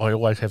 I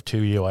always have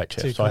two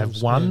UHFs. I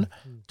have one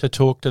to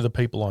talk to the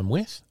people I'm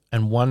with,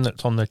 and one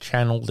that's on the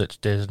channel that's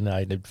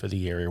designated for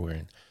the area we're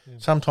in. Yeah.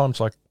 Sometimes,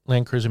 like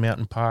Land Cruiser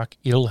Mountain Park,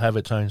 it'll have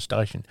its own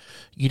station.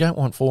 You don't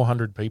want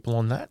 400 people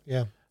on that.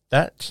 Yeah.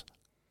 That's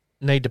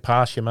need to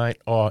pass you, mate.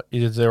 Oh,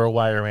 is there a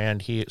way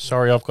around here?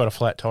 Sorry, I've got a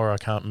flat tire. I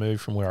can't move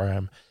from where I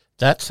am.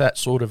 That's that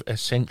sort of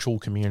essential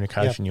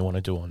communication you want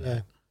to do on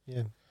that.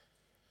 Yeah.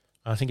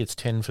 I think it's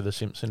 10 for the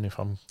Simpson if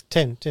I'm...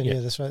 10, yeah,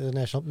 that's right.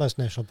 Most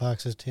national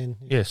parks is 10.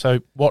 Yeah,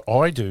 so what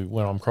I do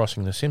when I'm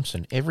crossing the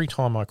Simpson, every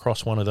time I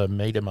cross one of the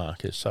meter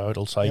markers, so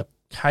it'll say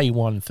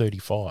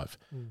K135,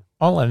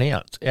 I'll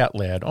announce out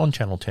loud on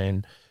Channel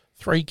 10,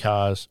 3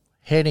 cars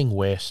heading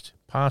west,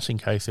 passing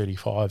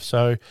K35.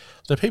 So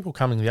the people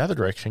coming the other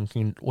direction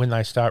can, when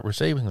they start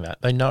receiving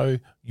that, they know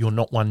you're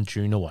not one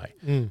tune away.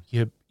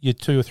 You're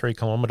 2 or 3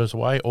 kilometres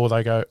away, or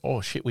they go, oh,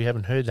 shit, we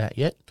haven't heard that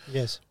yet.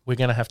 Yes. We're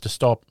going to have to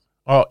stop.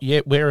 Oh, yeah,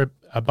 we're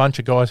a bunch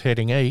of guys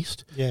heading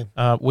east. Yeah.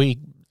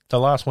 The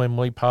last one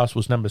we passed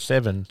was number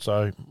 7,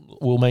 so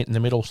we'll meet in the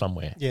middle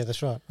somewhere. Yeah,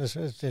 that's right. That's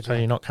so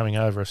you're not coming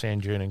over a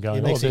sand dune and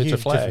going, there's a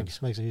flag.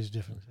 Difference. Makes a huge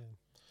difference.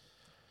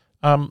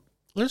 Yeah.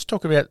 Let's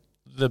talk about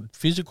the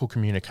physical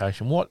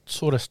communication. What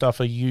sort of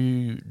stuff are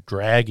you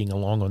dragging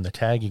along on the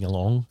tagging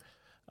along?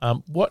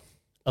 What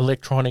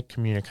electronic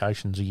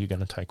communications are you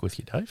going to take with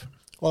you, Dave?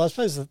 Well, I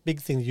suppose the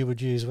big thing that you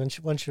would use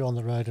once you're on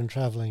the road and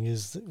travelling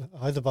is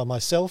either by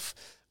myself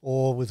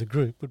or with a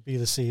group would be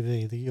the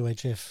CB, the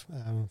UHF.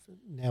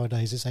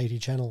 Nowadays it's 80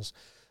 channels.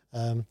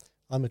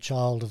 I'm a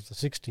child of the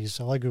 60s,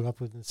 so I grew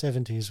up in the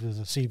 70s with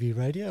a CB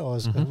radio.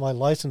 My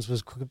license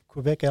was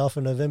Quebec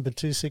Alpha November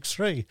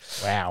 263.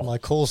 Wow. My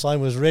call sign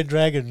was Red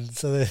Dragon,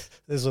 so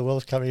there's the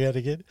Welsh coming out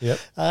again. Yep.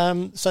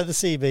 So the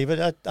CB,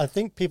 but I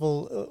think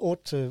people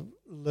ought to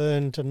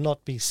learn to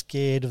not be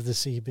scared of the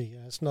CB.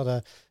 It's not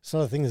a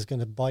thing that's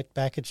going to bite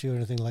back at you or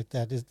anything like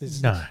that.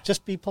 No.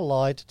 Just be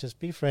polite, just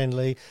be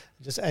friendly,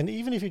 and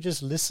even if you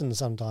just listen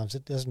sometimes,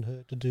 it doesn't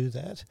hurt to do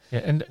that.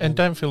 Yeah, and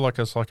don't feel like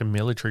it's like a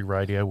military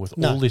radio with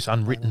all this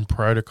unwritten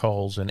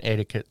protocols and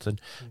etiquettes, and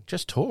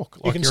just talk.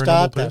 You can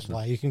start that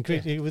way. You can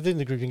within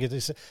the group. You can get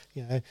this,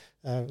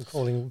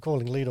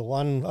 calling leader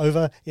 1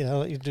 over.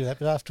 You do that,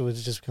 but afterwards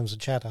it just becomes a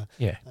chatter.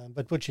 Yeah.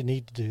 But what you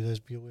need to do is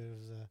be aware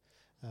of the.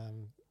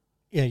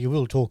 You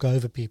will talk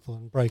over people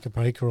and break a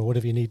breaker or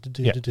whatever you need to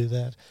do to do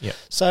that. Yeah.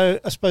 So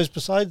I suppose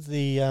besides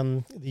the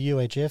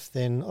UHF,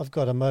 then I've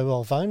got a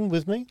mobile phone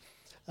with me.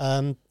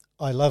 I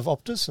love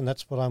Optus, and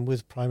that's what I'm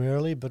with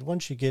primarily. But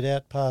once you get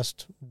out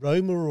past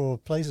Roma or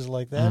places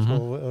like that,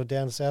 or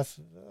down south,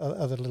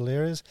 other little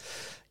areas,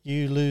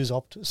 you lose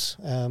Optus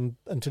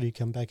until you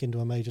come back into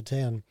a major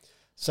town.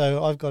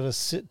 So I've got a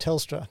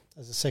Telstra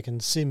as a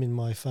second SIM in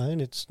my phone.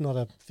 It's not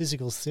a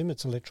physical SIM,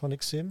 it's an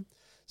electronic SIM.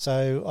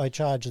 So I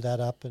charge that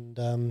up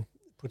and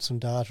put some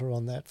data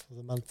on that for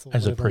the month or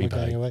as whatever a I'm going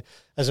prepaid. away.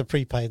 As a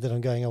prepaid that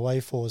I'm going away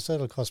for. So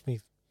it'll cost me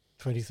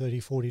 $20, $30,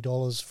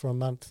 $40 for a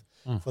month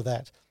for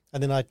that.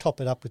 And then I top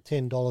it up with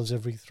 $10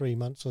 every 3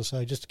 months or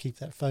so just to keep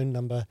that phone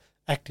number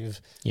active.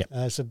 Yep.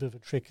 It's a bit of a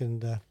trick,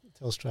 and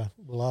Telstra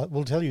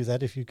will tell you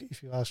that if you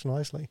ask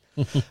nicely.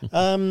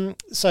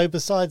 So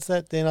besides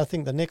that, then I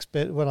think the next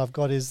bit one I've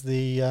got is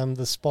the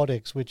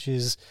SpotX, which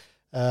is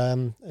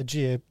a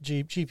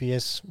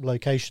GPS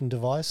location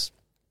device,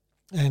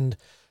 and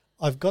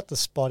I've got the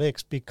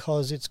SpotX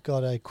because it's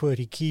got a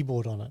QWERTY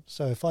keyboard on it.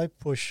 So if I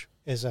push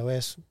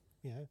SOS,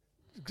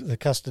 the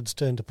custard's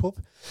turn to poop.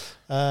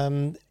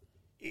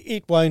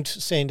 It won't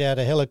send out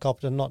a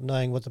helicopter not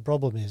knowing what the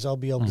problem is. I'll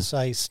be able to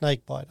say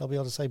snake bite. I'll be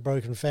able to say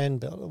broken fan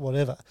belt or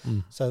whatever.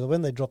 So that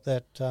when they drop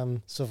that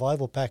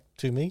survival pack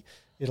to me,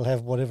 it'll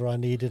have whatever I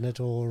need in it.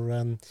 Or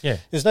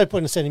there's no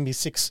point in sending me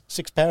six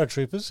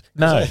paratroopers.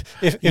 No,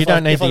 if you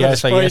don't need the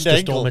SAS to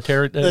angle,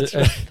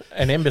 storm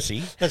an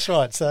embassy. That's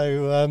right.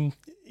 So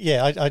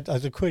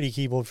the QWERTY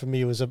keyboard for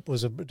me was a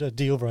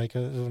deal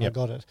breaker when I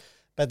got it.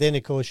 But then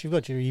of course you've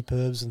got your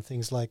EPIRBs and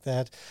things like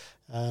that.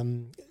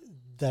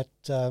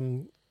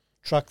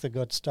 Truck that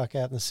got stuck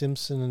out in the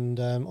Simpson and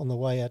on the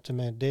way out to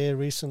Mount Dare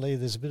recently.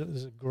 There's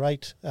a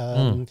great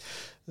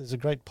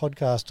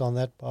podcast on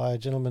that by a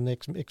gentleman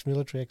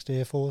ex-military,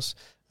 ex-Air Force,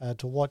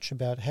 to watch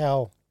about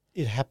how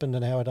it happened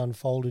and how it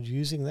unfolded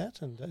using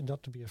that, and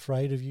not to be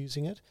afraid of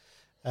using it.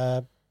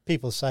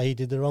 People say he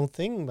did the wrong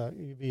thing, but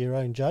you be your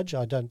own judge.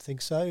 I don't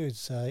think so.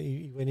 It's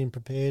he went in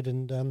prepared,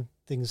 and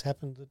things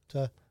happened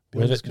that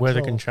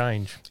weather can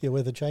change. Yeah,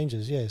 weather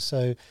changes. Yeah,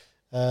 so.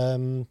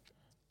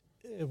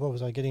 What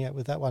was I getting at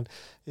with that one?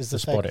 Is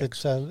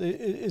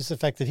the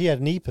fact that he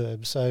had an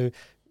EPIRB, so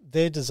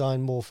they're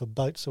designed more for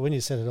boats. So when you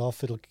set it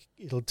off,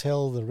 it'll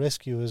tell the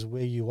rescuers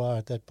where you are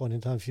at that point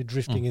in time if you're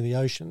drifting in the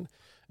ocean.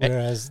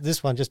 Whereas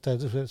this one just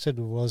said it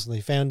was, and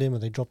they found him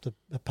and they dropped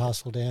a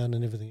parcel down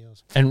and everything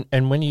else.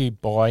 And when you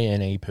buy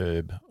an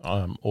EPIRB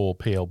or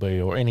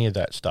PLB or any of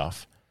that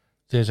stuff,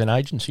 there's an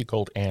agency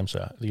called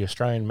AMSA, the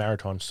Australian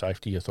Maritime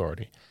Safety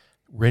Authority.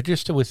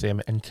 Register with them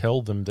and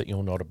tell them that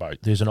you're not a boat.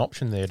 There's an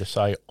option there to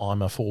say,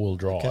 I'm a four-wheel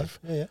drive.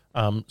 Okay.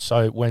 Yeah.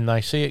 So when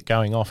they see it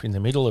going off in the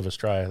middle of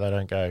Australia, they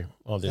don't go,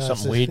 oh, there's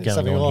something weird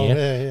going on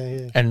here.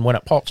 Yeah. And when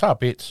it pops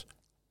up, it's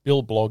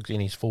Bill Bloggs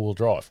in his four-wheel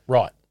drive.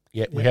 Right.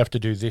 Yeah, we have to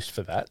do this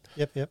for that.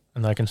 Yep.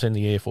 And they can send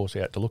the Air Force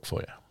out to look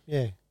for you.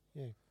 Yeah.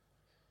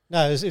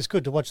 No, it's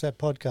good to watch that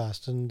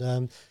podcast.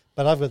 And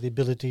but I've got the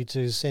ability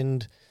to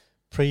send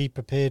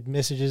pre-prepared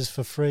messages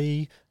for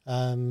free.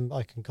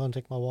 I can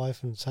contact my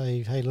wife and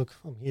say, hey, look,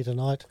 I'm here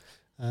tonight.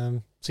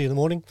 See you in the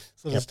morning,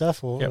 sort of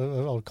stuff, or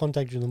I'll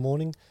contact you in the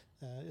morning.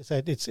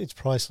 It's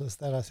priceless,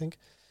 that, I think.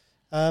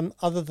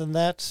 Other than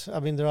that, I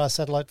mean, there are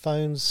satellite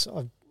phones.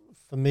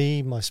 For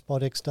me, my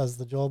SpotX does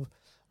the job.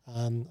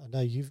 I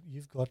know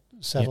you've got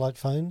satellite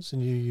phones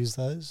and you use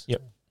those.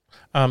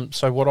 Yep.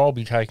 So what I'll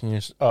be taking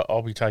is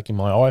I'll be taking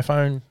my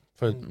iPhone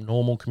for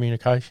normal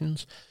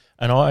communications,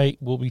 and I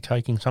will be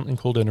taking something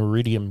called an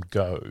Iridium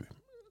Go.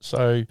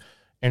 So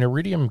an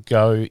Iridium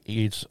Go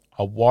is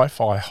a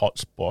Wi-Fi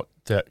hotspot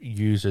that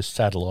uses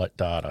satellite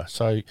data.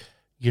 So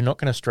you're not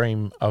going to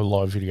stream a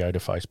live video to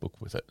Facebook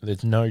with it.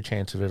 There's no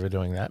chance of ever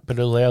doing that. But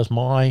it allows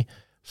my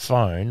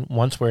phone,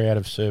 once we're out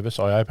of service,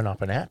 I open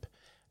up an app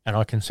and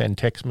I can send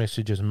text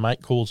messages and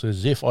make calls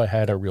as if I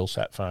had a real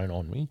sat phone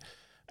on me.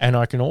 And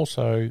I can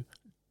also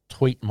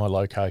tweet my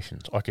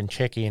locations. I can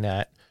check in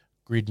at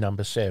grid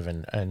number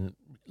 7 and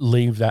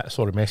leave that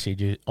sort of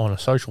message on a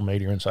social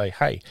media and say,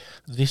 hey,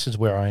 this is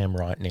where I am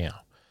right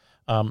now.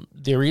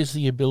 There is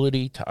the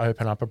ability to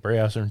open up a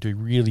browser and do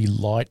really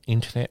light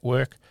internet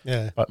work.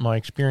 Yeah. But my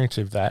experience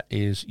of that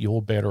is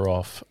you're better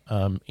off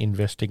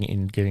investing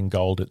in getting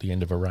gold at the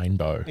end of a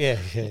rainbow.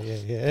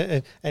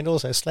 Yeah. And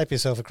also slap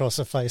yourself across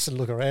the face and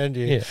look around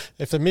you. Yeah.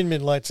 If the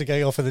min lights are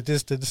going off in the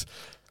distance,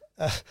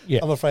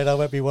 I'm afraid I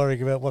won't be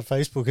worrying about what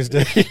Facebook is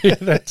doing.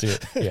 That's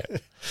it.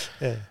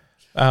 Yeah.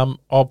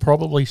 I'll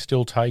probably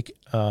still take,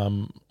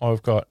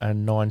 I've got a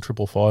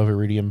 9555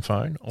 Iridium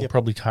phone. I'll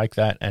probably take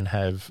that and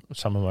have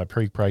some of my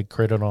prepaid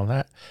credit on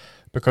that,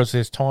 because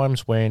there's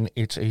times when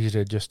it's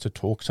easier just to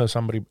talk to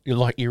somebody.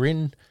 Like you're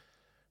in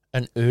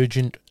an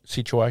urgent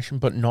situation,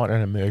 but not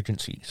an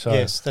emergency. So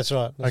yes, that's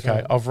right.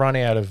 Right. I've run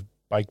out of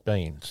baked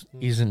beans.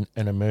 Isn't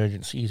an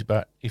emergency,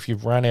 but if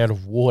you've run out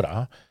of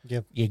water,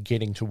 you're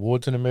getting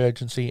towards an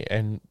emergency,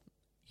 and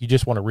you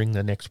just want to ring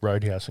the next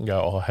roadhouse and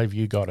go, oh, have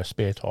you got a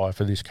spare tyre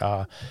for this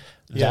car?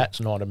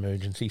 That's not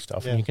emergency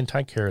stuff. And you can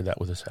take care of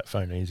that with a sat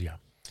phone easier.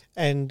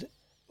 And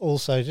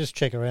also just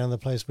check around the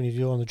place when you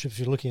do on the trips.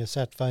 You're looking at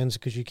sat phones,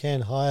 because you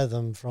can hire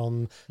them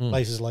from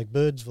places like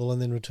Birdsville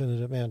and then return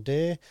it at Mount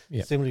Dare.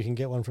 Similarly, you can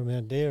get one from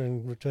Mount Dare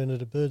and return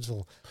it at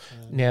Birdsville.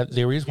 Now,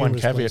 there is one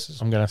caveat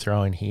I'm going to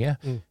throw in here.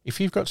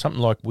 If you've got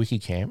something like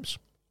Wikicamps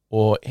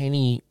or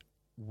any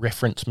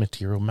reference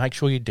material, make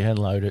sure you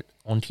download it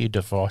onto your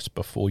device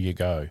before you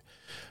go,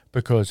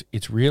 because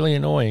it's really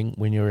annoying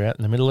when you're out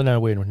in the middle of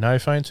nowhere with no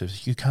phone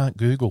service. You can't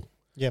Google.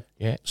 Yep.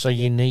 Yeah. So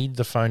you need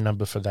the phone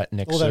number for that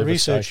next All that service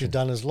research station. you've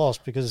done is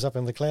lost because it's up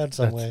in the cloud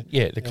somewhere.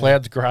 The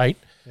cloud's great,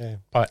 Yeah.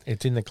 but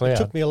it's in the cloud. It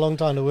took me a long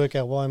time to work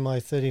out why my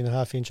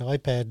 13.5-inch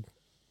iPad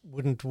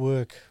wouldn't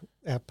work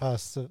out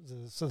past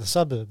the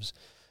suburbs.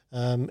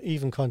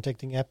 Even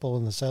contacting Apple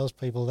and the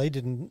salespeople, they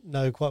didn't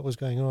know quite what was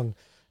going on.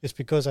 It's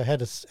because I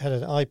had an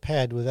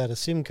iPad without a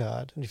SIM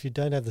card, and if you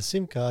don't have the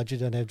SIM card, you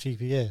don't have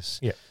GPS.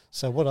 Yeah.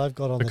 So what I've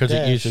got on because the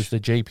dash, it uses the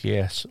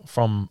GPS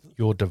from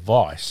your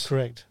device.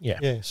 correct. Yeah.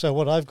 Yeah. So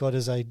what I've got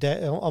is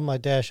on my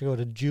dash. I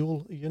got a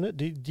dual unit,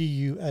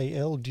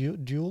 DUAL,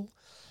 dual.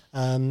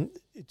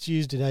 It's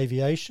used in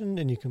aviation,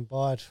 and you can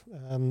buy it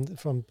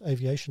from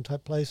aviation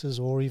type places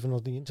or even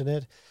on the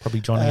internet.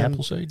 Probably Johnny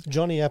Appleseed.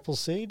 Johnny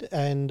Appleseed,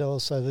 and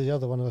also the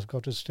other one I've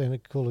got is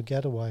called a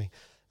Gataway.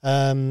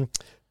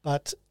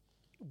 But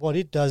what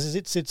it does is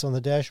it sits on the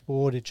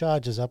dashboard, it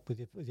charges up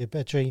with your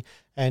battery,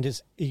 and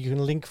you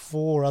can link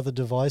 4 other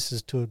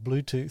devices to it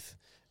Bluetooth.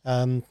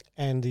 And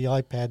the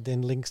iPad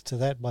then links to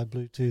that by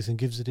Bluetooth and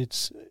gives it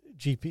its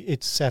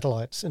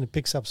satellites, and it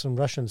picks up some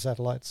Russian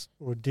satellites,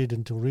 or it did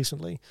until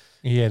recently.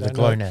 Yeah, the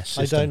GLONASS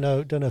system.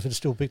 I don't know if it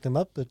still picked them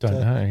up, but don't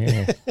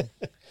know.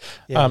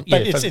 Yeah. but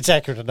it's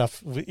accurate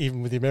enough,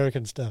 even with the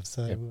American stuff.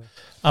 So,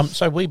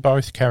 so we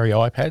both carry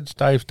iPads.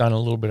 Dave's done a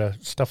little bit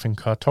of stuff in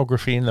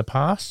cartography in the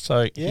past,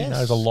 so he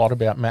knows a lot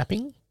about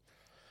mapping.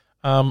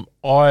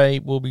 I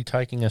will be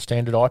taking a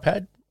standard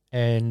iPad,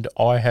 and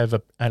I have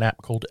an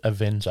app called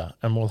Avenza,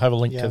 and we'll have a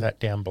link to that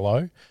down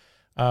below.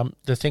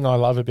 The thing I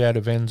love about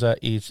Avenza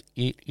is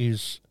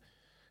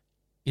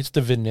it's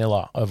the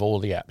vanilla of all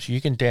the apps. You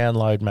can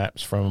download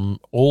maps from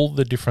all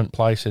the different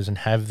places and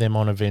have them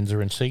on Avenza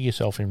and see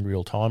yourself in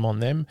real time on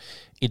them.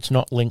 It's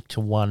not linked to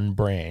one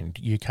brand.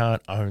 You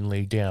can't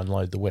only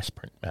download the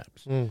Westprint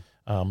maps.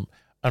 And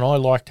I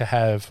like to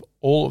have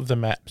all of the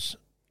maps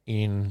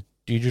in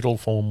digital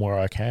form where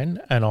I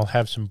can, and I'll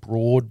have some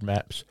broad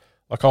maps.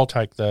 Like I'll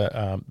take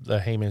the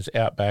HEMA's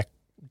Outback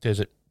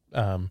Desert,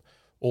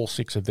 all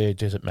 6 of their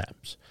desert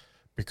maps,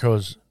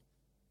 because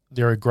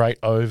they're a great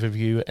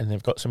overview and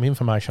they've got some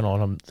information on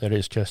them that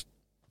is just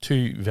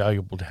too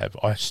valuable to have.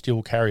 I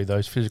still carry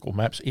those physical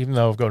maps, even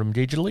though I've got them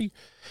digitally.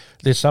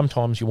 There's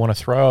sometimes you want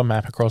to throw a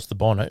map across the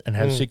bonnet and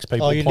have 6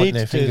 people pointing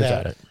their fingers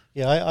at it.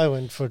 Yeah, I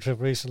went for a trip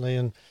recently,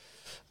 and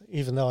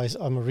even though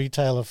I'm a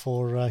retailer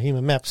for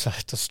HEMA Maps, I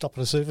had to stop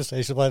at a service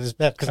station to buy this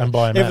map because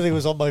everything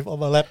was on my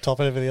laptop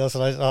and everything else,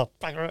 and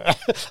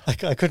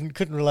I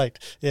couldn't relate.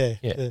 Yeah.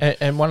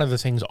 And one of the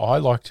things I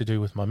like to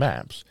do with my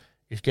maps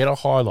is get a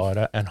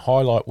highlighter and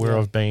highlight where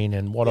I've been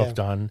and what I've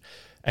done,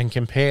 and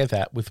compare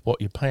that with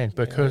what you planned.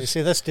 Because you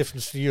see, that's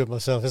different for you and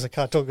myself. As a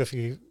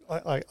cartographer,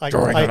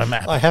 drawing on a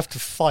map, I have to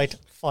fight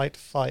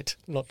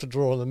not to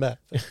draw on the map.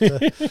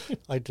 But,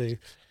 I do.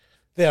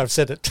 There, I've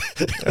said it.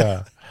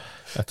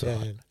 That's all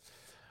right.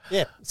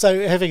 Yeah.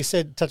 So having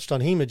touched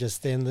on HEMA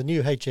just then, the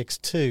new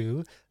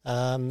HX2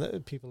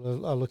 that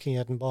people are looking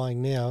at and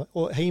buying now,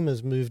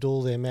 HEMA's moved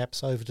all their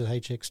maps over to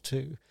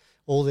HX2.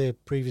 All their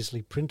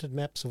previously printed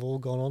maps have all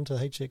gone on to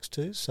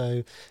HX2.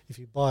 So if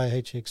you buy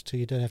a HX2,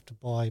 you don't have to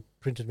buy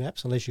printed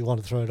maps unless you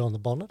want to throw it on the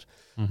bonnet.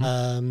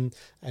 Mm-hmm.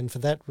 And for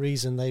that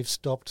reason, they've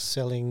stopped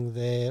selling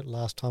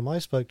last time I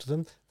spoke to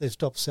them, they've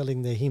stopped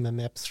selling their HEMA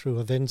map through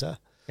Avenza.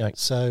 Yikes.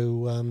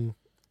 So,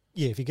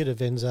 if you get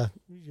Avenza,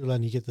 you'll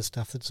only get the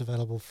stuff that's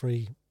available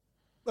free.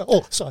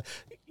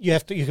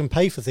 You can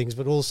pay for things,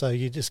 but also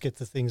you just get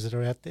the things that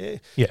are out there.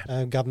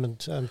 Yeah,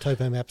 government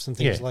topo maps and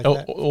things like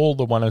that. All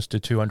the 1 to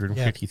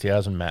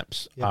 250,000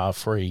 maps are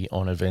free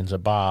on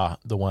Avenza, bar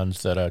the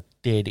ones that are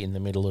dead in the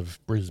middle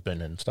of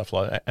Brisbane and stuff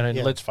like that. And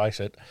let's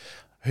face it,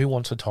 who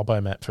wants a topo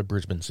map for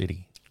Brisbane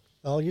City?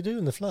 Oh, you do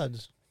in the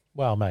floods.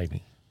 Well,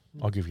 maybe.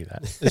 I'll give you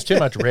that. There's too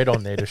much red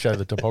on there to show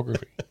the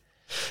topography.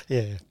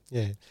 Yeah.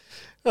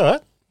 All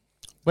right.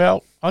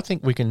 Well, I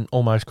think we can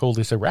almost call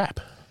this a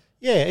wrap.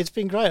 Yeah, it's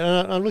been great.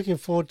 And I'm looking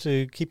forward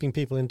to keeping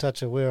people in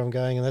touch of where I'm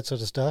going and that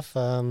sort of stuff.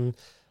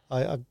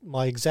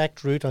 My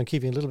exact route, I'm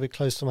keeping a little bit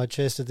close to my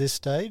chest at this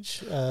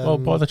stage. Well,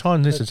 by the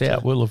time this is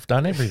out, we'll have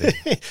done everything.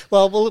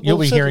 You'll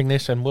be hearing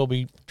this and we'll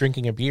be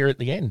drinking a beer at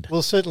the end.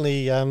 We'll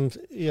certainly,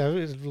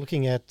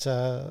 looking at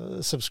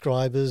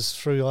subscribers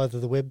through either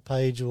the web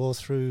page or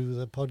through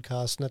the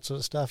podcast and that sort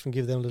of stuff, and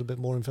give them a little bit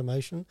more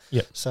information.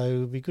 Yep. So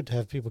it'd be good to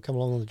have people come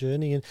along on the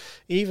journey. And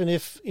even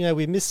if,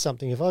 we miss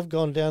something, if I've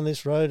gone down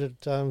this road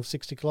at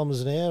 60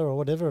 kilometres an hour or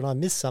whatever and I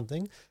miss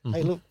something,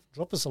 hey, look,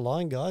 drop us a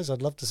line, guys.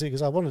 I'd love to see,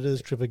 because I want to do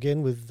this trip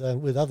again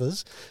with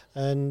others,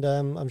 and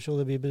I'm sure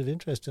there'll be a bit of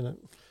interest in it.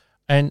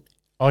 And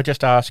I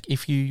just ask,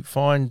 if you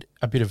find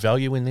a bit of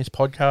value in this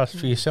podcast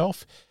for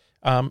yourself,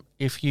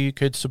 if you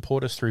could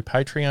support us through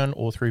Patreon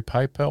or through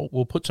PayPal,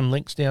 we'll put some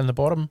links down the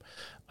bottom.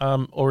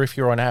 Or if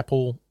you're on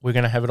Apple, we're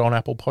going to have it on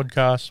Apple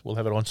Podcasts. We'll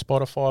have it on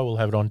Spotify. We'll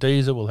have it on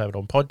Deezer. We'll have it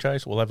on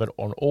Podchaser. We'll have it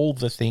on all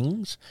the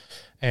things,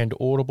 and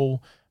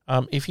Audible.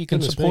 If you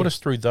can support us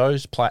through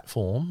those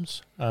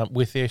platforms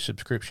with their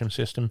subscription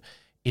system,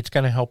 it's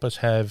going to help us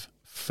have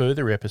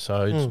further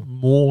episodes,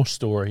 more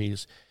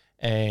stories,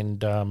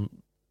 And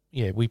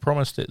we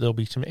promise that there'll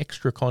be some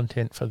extra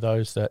content for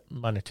those that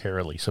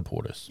monetarily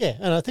support us. Yeah,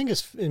 and I think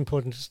it's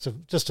important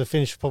just to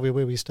finish probably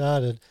where we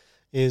started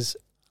is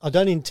I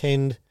don't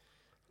intend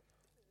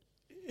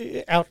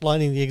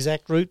outlining the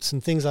exact routes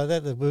and things like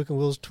that Burke and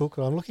Wills took.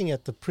 I'm looking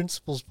at the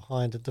principles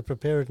behind it, the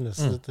preparedness,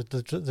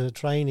 the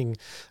training.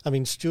 I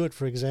mean, Stuart,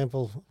 for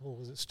example, or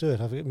was it Stuart?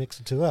 I've mixed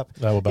the two up.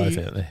 They were both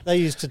out there. They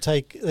used to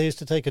take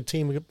a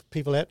team of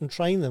people out and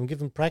train them, give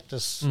them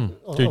practice do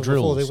drills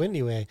before they went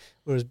anywhere.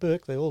 Whereas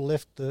Burke, they all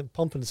left the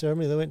pomp and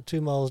ceremony. They went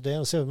 7 miles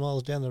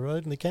down the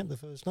road, and they camped the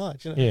first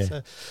night. You know? Yeah.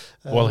 So,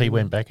 while he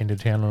went back into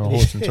town on a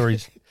horse and saw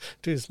his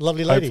to his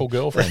lovely lady, hopeful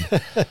girlfriend.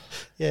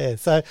 Yeah.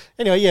 So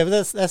anyway, yeah,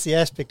 but that's the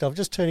aspect of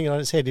just turning it on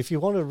its head. If you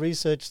want to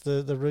research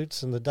the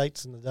routes and the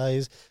dates and the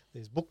days,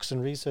 there's books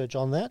and research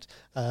on that.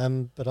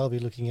 But I'll be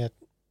looking at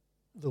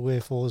the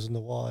wherefores and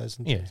the whys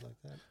and things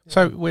like that. Yeah.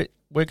 So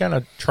we're going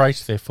to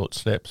trace their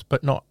footsteps,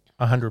 but not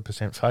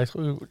 100%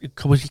 faithful,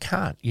 because you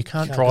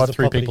can't drive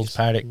through people's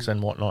paddocks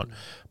and whatnot.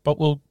 But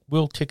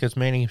we'll tick as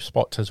many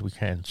spots as we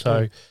can.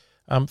 So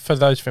for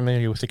those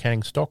familiar with the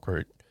Canning Stock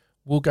route,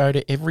 we'll go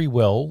to every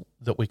well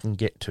that we can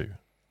get to.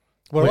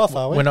 We're off,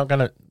 are we? We're not going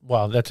to.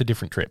 Well, that's a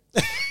different trip.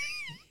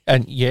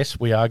 And yes,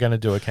 we are going to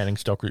do a Canning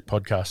Stock route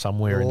podcast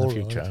somewhere in the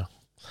future.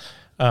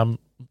 Right.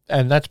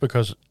 And that's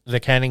because the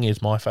Canning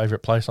is my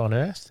favourite place on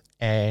earth,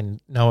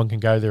 and no one can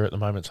go there at the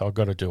moment, so I've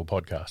got to do a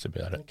podcast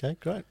about it. Okay,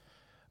 great.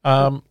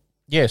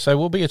 So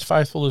we'll be as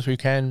faithful as we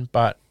can,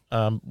 but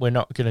we're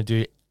not going to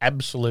do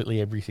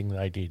absolutely everything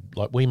they did.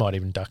 Like, we might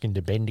even duck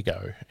into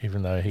Bendigo,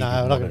 even though we're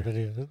not going to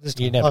do this.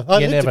 You never know.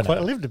 I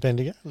lived at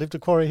Bendigo. I lived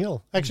at Quarry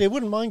Hill. Actually, I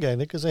wouldn't mind going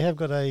there because they have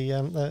got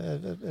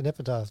an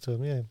epitaph to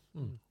them. Yeah.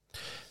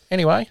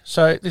 Anyway,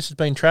 so this has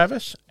been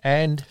Travis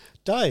and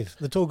Dave,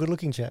 the tall,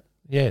 good-looking chap.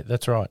 Yeah,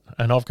 that's right.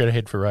 And I've got to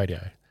head for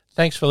radio.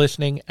 Thanks for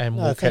listening, and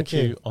we'll catch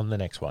you on the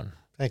next one.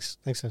 Thanks,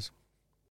 guys.